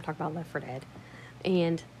figured it out, I'm talking about Left 4 Dead.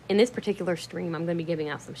 And in this particular stream, I'm going to be giving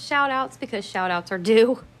out some shout-outs because shout-outs are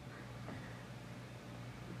due.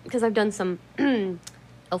 Because I've done some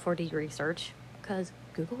L4D research. Because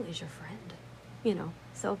Google is your friend. You know,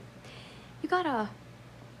 so you gotta...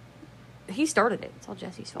 He started it. It's all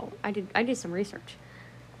Jesse's fault. I did some research.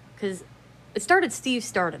 Because Steve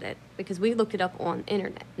started it because we looked it up on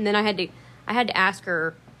internet, and then I had to ask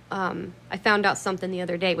her. I found out something the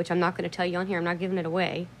other day, which I'm not going to tell you on here. I'm not giving it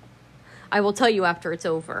away. I will tell you after it's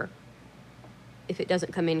over, if it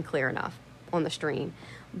doesn't come in clear enough on the stream.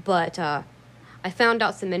 But I found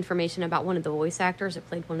out some information about one of the voice actors that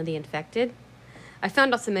played one of the infected. I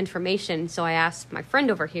found out some information, so I asked my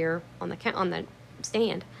friend over here on the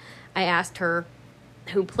stand. I asked her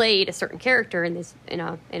who played a certain character in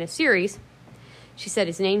a series. She said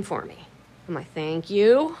his name for me. I'm like, thank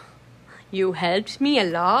you. You helped me a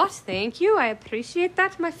lot. Thank you. I appreciate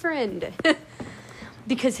that, my friend.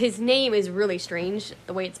 Because his name is really strange,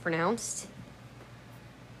 the way it's pronounced.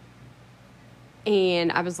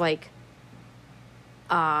 And I was like,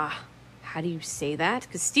 how how do you say that?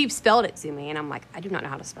 Because Steve spelled it to me, and I'm like, I do not know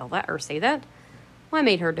how to spell that or say that. Well, I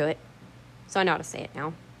made her do it, so I know how to say it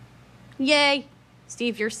now. Yay!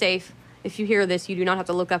 Steve, you're safe. If you hear this, you do not have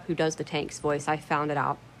to look up who does the Tank's voice. I found it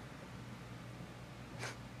out.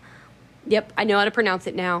 Yep, I know how to pronounce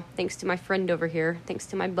it now, thanks to my friend over here, thanks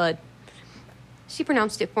to my bud. She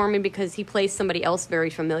pronounced it for me because he plays somebody else very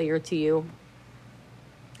familiar to you.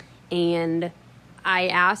 And I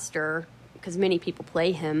asked her, because many people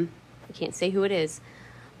play him. I can't say who it is,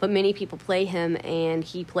 but many people play him, and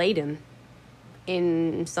he played him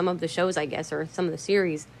in some of the shows, I guess, or some of the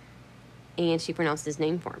series. And she pronounced his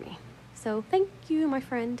name for me. So thank you, my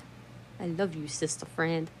friend. I love you, sister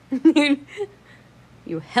friend.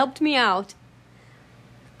 You helped me out.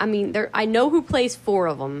 I mean, I know who plays 4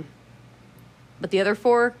 of them, but the other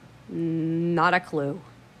 4, not a clue.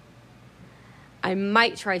 I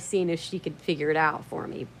might try seeing if she could figure it out for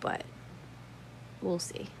me, but we'll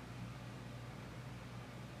see.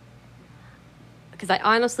 Because I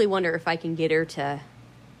honestly wonder if I can get her to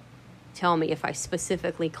tell me if I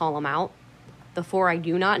specifically call them out. The 4 I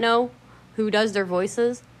do not know who does their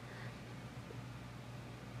voices.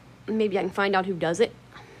 Maybe I can find out who does it.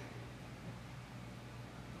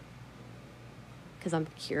 Because I'm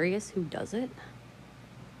curious who does it.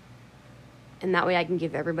 And that way I can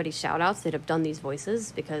give everybody shout outs that have done these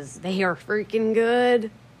voices, because they are freaking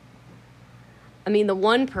good. I mean, the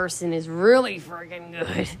one person is really freaking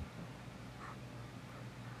good.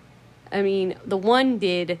 I mean, the one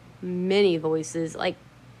did many voices. Like,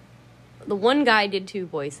 the one guy did 2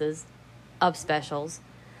 voices of specials.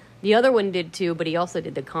 The other one did 2, but he also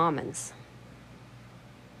did the commons.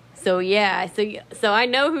 So, yeah. So I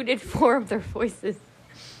know who did 4 of their voices.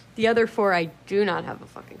 The other 4, I do not have a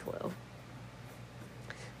fucking clue.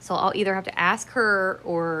 So I'll either have to ask her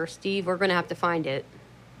or Steve. We're going to have to find it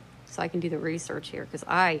so I can do the research here, because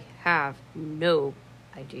I have no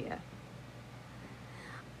idea.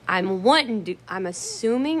 I'm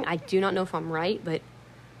assuming, I do not know if I'm right, but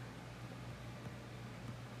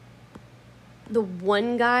the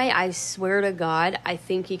one guy, I swear to God, I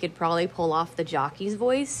think he could probably pull off the jockey's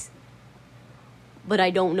voice, but I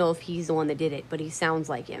don't know if he's the one that did it, but he sounds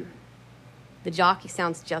like him. The jockey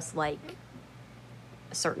sounds just like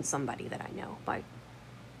a certain somebody that I know by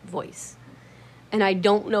voice. And I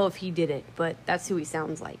don't know if he did it, but that's who he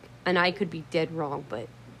sounds like. And I could be dead wrong, but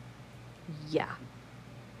yeah.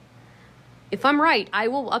 If I'm right, I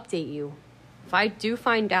will update you. If I do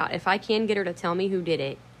find out, if I can get her to tell me who did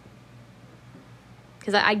it.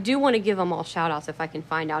 Because I do want to give them all shout outs if I can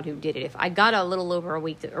find out who did it. If I got a little over a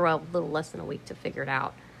week, or a little less than a week to figure it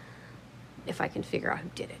out. If I can figure out who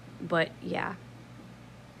did it. But yeah.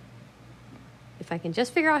 If I can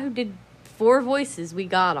just figure out who did 4 voices, we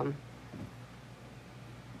got them.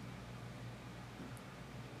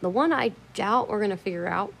 The one I doubt we're going to figure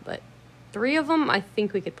out, but 3 of them I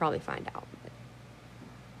think we could probably find out.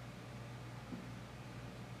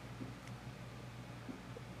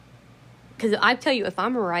 Because I tell you, if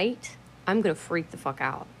I'm right, I'm going to freak the fuck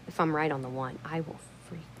out. If I'm right on the one, I will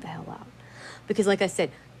freak the hell out. Because like I said,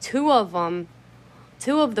 2 of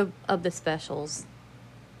the specials,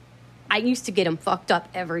 I used to get them fucked up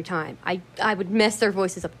every time. I would mess their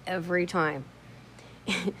voices up every time.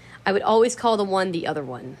 I would always call the one the other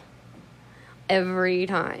one. Every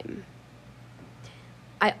time.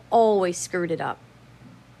 I always screwed it up.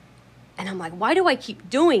 And I'm like, why do I keep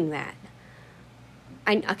doing that?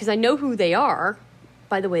 Because I know who they are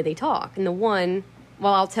by the way they talk. And the one,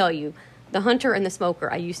 well, I'll tell you, the hunter and the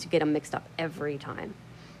smoker, I used to get them mixed up every time.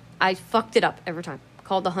 I fucked it up every time.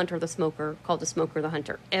 Called the hunter the smoker, called the smoker the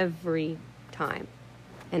hunter, every time.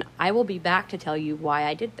 And I will be back to tell you why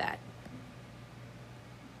I did that.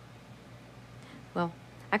 Well,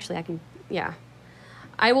 actually,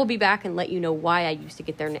 I will be back and let you know why I used to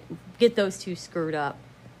get those 2 screwed up.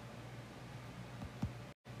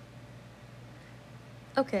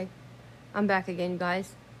 Okay, I'm back again,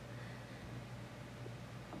 guys.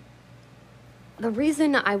 The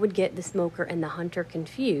reason I would get the smoker and the hunter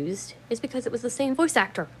confused is because it was the same voice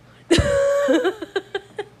actor.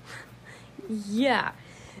 Yeah,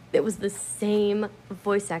 it was the same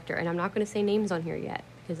voice actor. And I'm not going to say names on here yet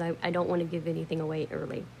because I don't want to give anything away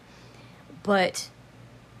early. But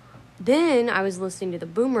then I was listening to the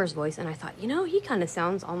Boomer's voice and I thought, he kind of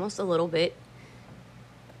sounds almost a little bit,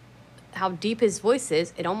 how deep his voice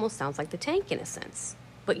is, it almost sounds like the Tank in a sense.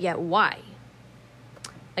 But yet, why?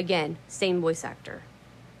 Again, same voice actor.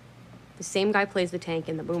 The same guy plays the Tank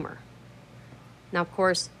and the Boomer. Now, of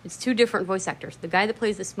course, it's 2 different voice actors. The guy that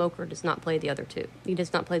plays the smoker does not play the other 2. He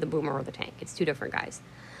does not play the Boomer or the Tank. It's 2 different guys.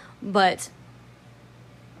 But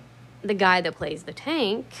the guy that plays the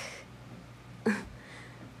Tank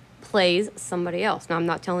plays somebody else. Now, I'm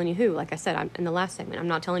not telling you who. Like I said, in the last segment, I'm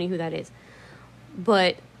not telling you who that is.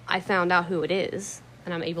 But I found out who it is,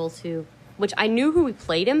 and I'm able to... Which I knew who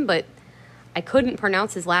played him, but I couldn't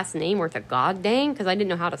pronounce his last name worth a god dang, because I didn't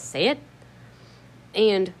know how to say it.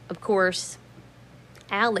 And, of course,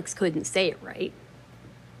 Alex couldn't say it right,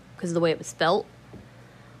 because of the way it was spelt.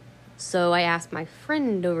 So I asked my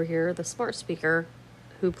friend over here, the smart speaker,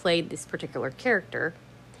 who played this particular character,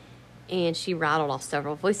 and she rattled off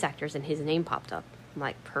several voice actors, and his name popped up. I'm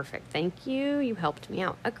like, perfect, thank you, you helped me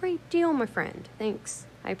out a great deal, my friend. Thanks,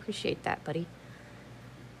 I appreciate that, buddy.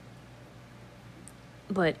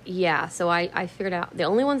 But yeah, so I figured out, the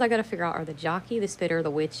only ones I gotta figure out are the jockey, the spitter, the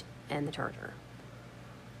witch, and the charger.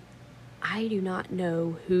 I do not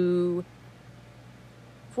know who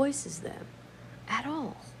voices them at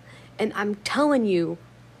all. And I'm telling you,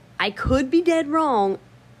 I could be dead wrong.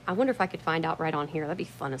 I wonder if I could find out right on here. That'd be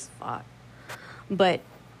fun as fuck. But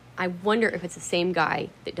I wonder if it's the same guy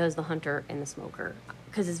that does the hunter and the smoker,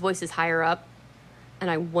 because his voice is higher up, and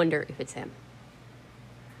I wonder if it's him.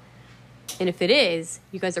 And if it is,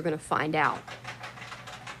 you guys are going to find out.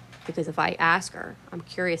 Because if I ask her, I'm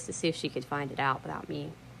curious to see if she could find it out without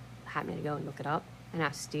me having to go and look it up and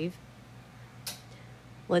ask Steve.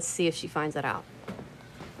 Let's see if she finds that out.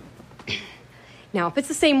 Now, if it's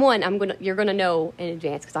the same one, you're gonna know in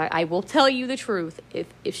advance, because I will tell you the truth.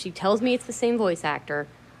 If she tells me it's the same voice actor,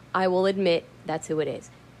 I will admit that's who it is.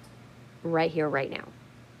 Right here, right now.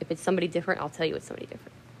 If it's somebody different, I'll tell you it's somebody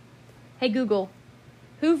different. Hey Google,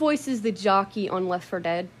 who voices the jockey on Left 4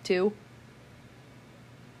 Dead 2?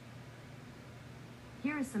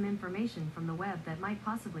 Here is some information from the web that might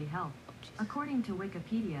possibly help. According to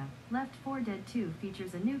Wikipedia, Left 4 Dead 2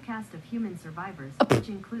 features a new cast of human survivors, which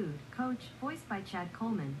include Coach, voiced by Chad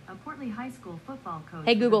Coleman, a Portly High School football coach.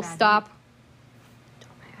 Hey Google, stop.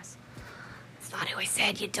 Dumbass. That's not who I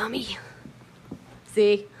said, you dummy.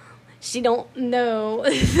 See? She don't know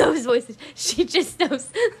those voices. She just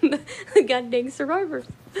knows the goddamn survivors.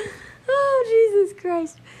 Oh, Jesus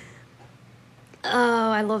Christ. Oh,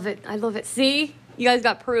 I love it. I love it. See? You guys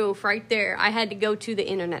got proof right there. I had to go to the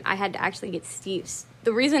internet. I had to actually get Steve's.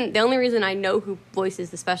 The only reason I know who voices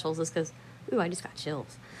the specials is because, ooh, I just got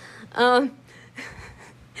chills.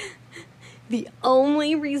 The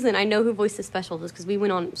only reason I know who voiced the specials is because we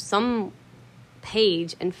went on some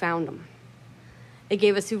page and found them. It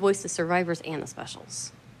gave us who voiced the survivors and the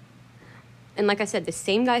specials. And like I said, the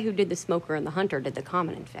same guy who did the smoker and the hunter did the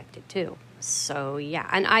common infected too. So yeah,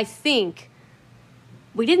 and I think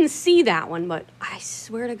we didn't see that one, but I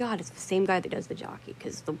swear to God, it's the same guy that does the jockey.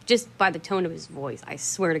 Because just by the tone of his voice, I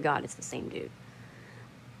swear to God, it's the same dude.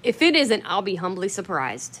 If it isn't, I'll be humbly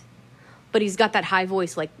surprised. But he's got that high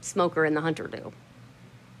voice like Smoker and the Hunter do.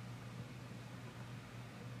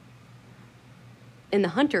 And the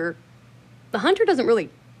Hunter doesn't really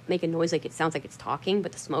make a noise like it sounds like it's talking,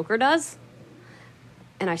 but the Smoker does.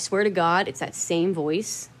 And I swear to God, it's that same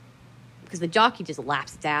voice. Because the jockey just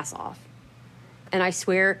laughs its ass off. And I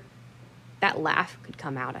swear that laugh could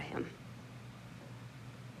come out of him.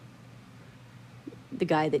 The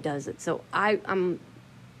guy that does it. So I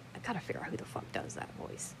gotta figure out who the fuck does that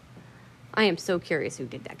voice. I am so curious who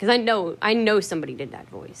did that. Because I know somebody did that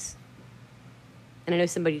voice. And I know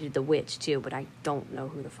somebody did the witch too, but I don't know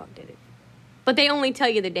who the fuck did it. But they only tell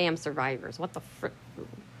you the damn survivors. What the frick?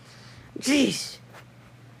 Jeez.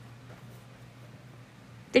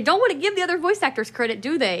 They don't want to give the other voice actors credit,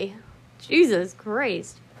 do they? Jesus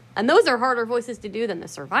Christ. And those are harder voices to do than the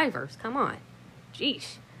survivors. Come on.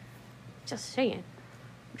 Jeez. Just saying.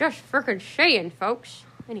 Just freaking saying, folks.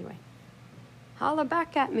 Anyway. Holler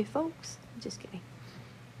back at me, folks. Just kidding.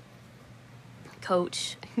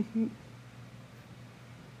 Coach.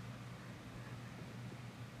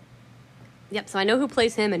 Yep, so I know who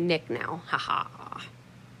plays him and Nick now. Haha.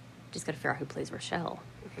 Just gotta figure out who plays Rochelle.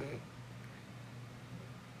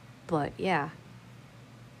 But, yeah.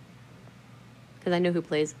 Because I know who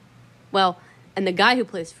plays... Well, and the guy who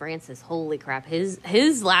plays Francis, holy crap.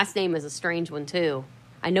 His last name is a strange one, too.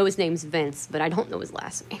 I know his name's Vince, but I don't know his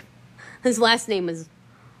last name. His last name is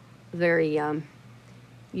very,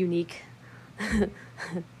 unique.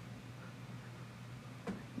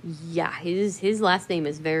 Yeah, his last name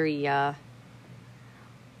is very,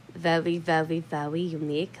 very, very, very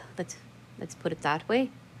unique. Let's put it that way.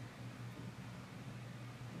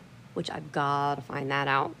 Which I've got to find that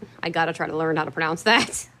out. I got to try to learn how to pronounce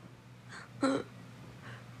that.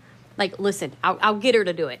 Like, listen, I'll get her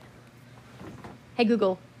to do it. Hey,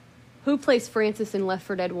 Google, who plays Francis in Left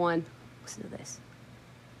 4 Dead 1? Listen to this.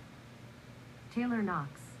 Taylor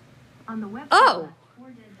Knox. On the website Oh!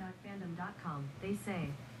 left4dead.fandom.com, they say,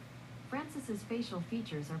 Francis's facial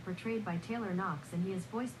features are portrayed by Taylor Knox and he is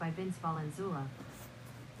voiced by Vince Valenzuela.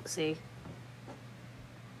 See?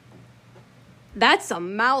 That's a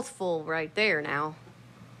mouthful right there now.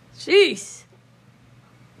 Jeez.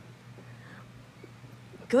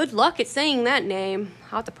 Good luck at saying that name.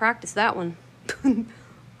 I'll have to practice that one.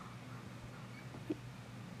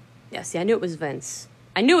 Yeah, see, I knew it was Vince.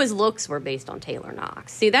 I knew his looks were based on Taylor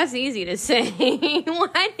Knox. See, that's easy to say.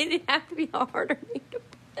 Why did it have to be harder?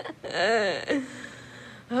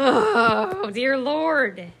 Oh, dear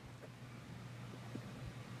Lord.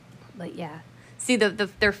 But yeah. See,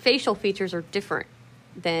 their facial features are different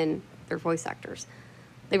than their voice actors.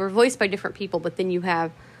 They were voiced by different people, but then you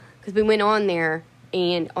have... Because we went on there,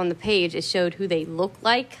 and on the page, it showed who they look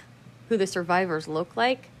like, who the survivors look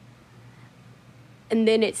like. And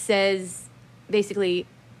then it says, basically,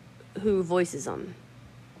 who voices them.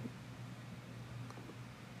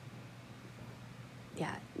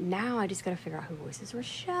 Yeah, now I just got to figure out who voices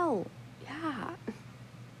Rochelle. Yeah.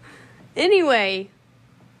 Anyway.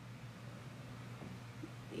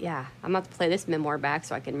 Yeah, I'm about to play this memoir back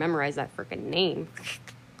so I can memorize that freaking name.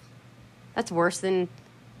 That's worse than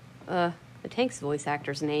the Tank's voice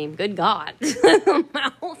actor's name. Good God.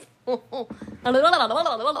 Mouthful.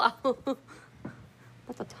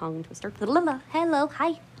 That's a tongue twister. Hello,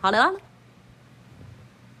 hi.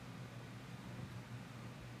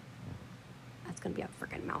 That's going to be a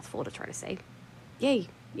freaking mouthful to try to say. Yay.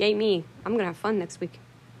 Yay me. I'm going to have fun next week.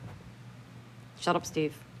 Shut up,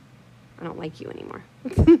 Steve. I don't like you anymore.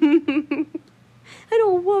 I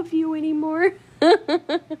don't love you anymore.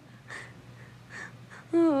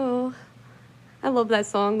 Oh, I love that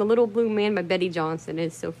song. The Little Blue Man by Betty Johnson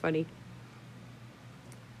is so funny.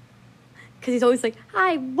 Because he's always like,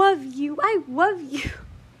 I love you. I love you.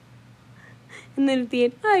 And then at the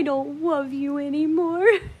end, I don't love you anymore.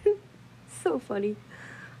 So funny.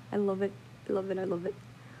 I love it. I love it. I love it.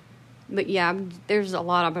 But yeah, there's a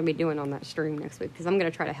lot I'm going to be doing on that stream next week because I'm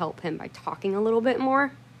going to try to help him by talking a little bit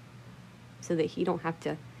more so that he don't have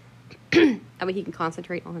to, that way he can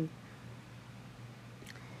concentrate on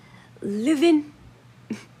living.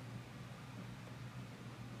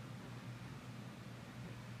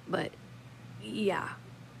 But yeah.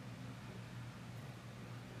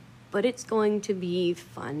 But it's going to be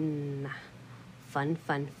fun. Fun,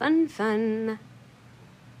 fun, fun, fun.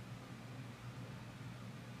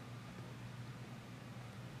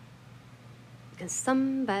 Because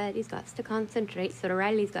somebody's got to concentrate, so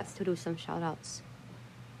Riley's got to do some shout-outs.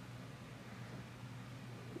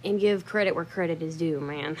 And give credit where credit is due,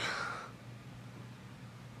 man.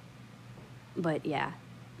 But, yeah.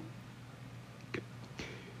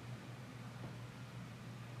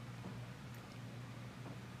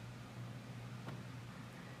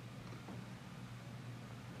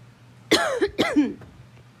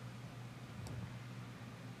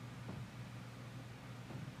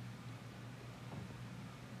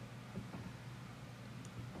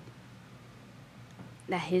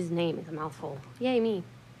 That his name is a mouthful. Yay, me.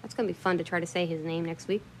 That's going to be fun to try to say his name next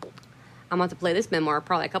week. I'm about to play this memoir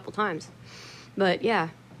probably a couple times. But, yeah.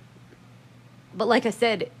 But like I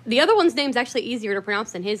said, the other one's name's actually easier to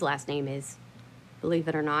pronounce than his last name is. Believe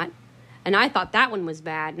it or not. And I thought that one was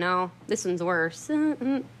bad. No, this one's worse.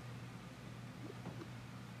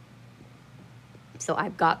 So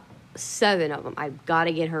I've got 7 of them. I've got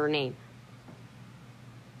to get her name.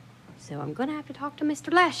 So I'm going to have to talk to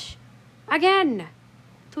Mr. Lesh again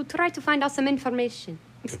to try to find out some information.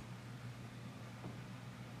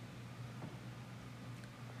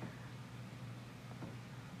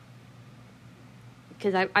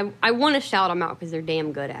 Because I want to shout them out because they're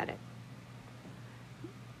damn good at it.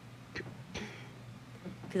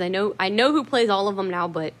 Because I know who plays all of them now,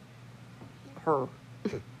 but her.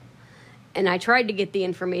 And I tried to get the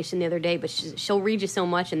information the other day, but she'll read you so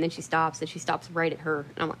much, and then she stops, and she stops right at her.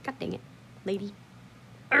 And I'm like, God dang it, lady.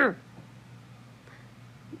 Urgh.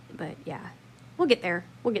 But, yeah, we'll get there.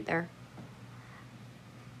 We'll get there.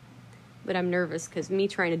 But I'm nervous because me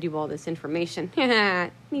trying to do all this information.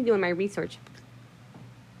 Me doing my research.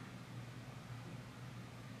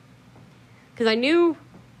 Because I knew,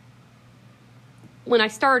 when I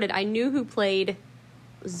started, I knew who played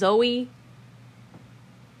Zoe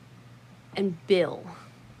and Bill.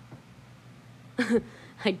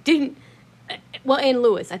 I didn't, well, and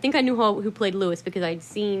Lewis. I think I knew who played Lewis because I'd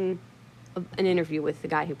seen an interview with the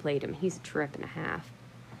guy who played him. He's a trip and a half.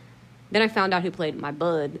 Then I found out who played my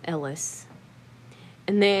bud, Ellis.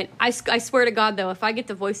 And then, I swear to God, though, if I get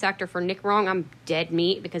the voice actor for Nick wrong, I'm dead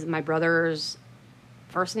meat because my brother's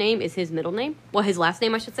first name is his middle name. Well, his last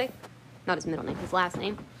name, I should say. Not his middle name, his last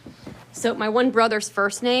name. So my one brother's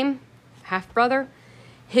first name, half-brother,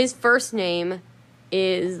 his first name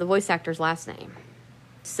is the voice actor's last name.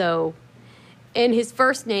 So, and his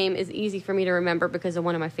first name is easy for me to remember because of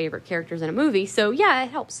one of my favorite characters in a movie. So, yeah,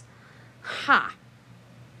 it helps. Ha!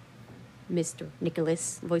 Mr.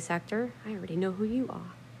 Nicholas, voice actor, I already know who you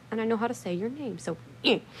are. And I know how to say your name. So,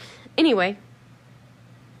 anyway.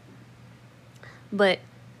 But,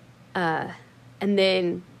 and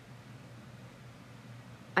then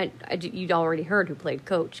you'd already heard who played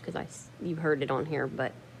Coach because you heard it on here,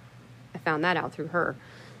 but I found that out through her.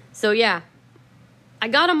 So, yeah. I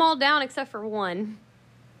got them all down except for one.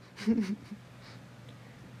 And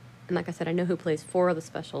like I said, I know who plays 4 of the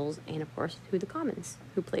specials and, of course, who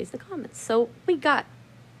plays the commons. So we got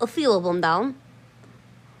a few of them down.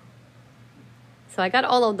 So I got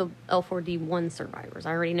all of the L4D1 survivors.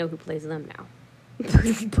 I already know who plays them now.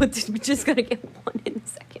 But we just got to get one in a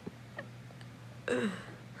second.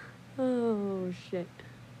 Oh, shit.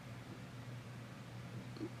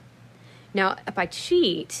 Now, if I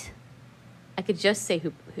cheat, I could just say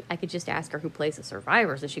I could just ask her who plays the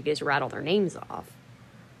survivors, and she could just rattle their names off.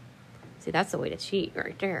 See, that's the way to cheat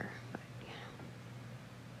right there. But,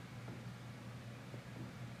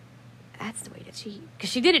 that's the way to cheat.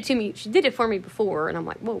 Because she did it to me. She did it for me before, and I'm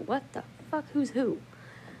like, whoa, what the fuck? Who's who?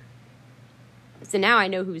 So now I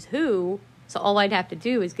know who's who, so all I'd have to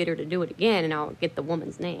do is get her to do it again, and I'll get the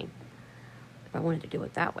woman's name. If I wanted to do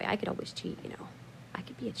it that way, I could always cheat, I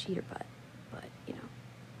could be a cheater, but I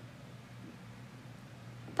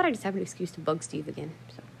thought I just have an excuse to bug Steve again.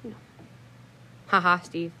 So, Haha,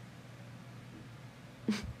 Steve.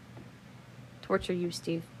 Torture you,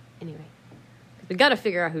 Steve. Anyway. We got to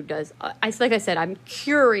figure out who does. Like I said, I'm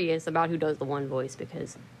curious about who does the one voice,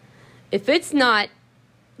 because if it's not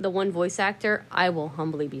the one voice actor, I will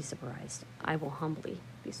humbly be surprised. But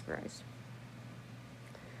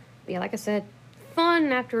yeah, like I said,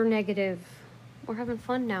 fun after negative. We're having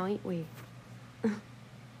fun now, ain't we?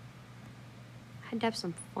 Had to have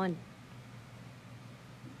some fun.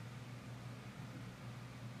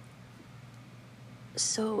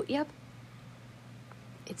 So, yep.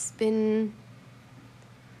 It's been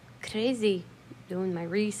crazy doing my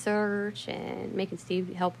research and making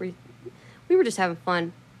Steve help. We were just having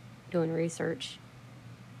fun doing research.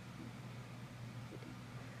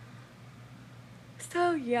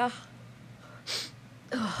 So, yeah.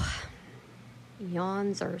 Ugh.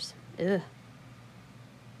 Yawns are... Ugh.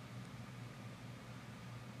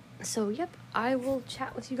 So, yep, I will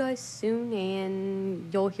chat with you guys soon,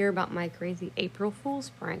 and you'll hear about my crazy April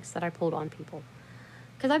Fool's pranks that I pulled on people.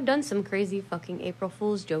 Because I've done some crazy fucking April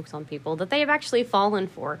Fool's jokes on people that they have actually fallen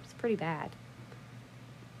for. It's pretty bad.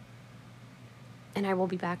 And I will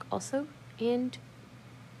be back also, and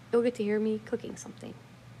you'll get to hear me cooking something.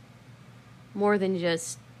 More than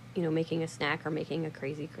just, making a snack or making a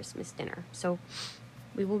crazy Christmas dinner. So,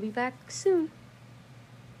 we will be back soon.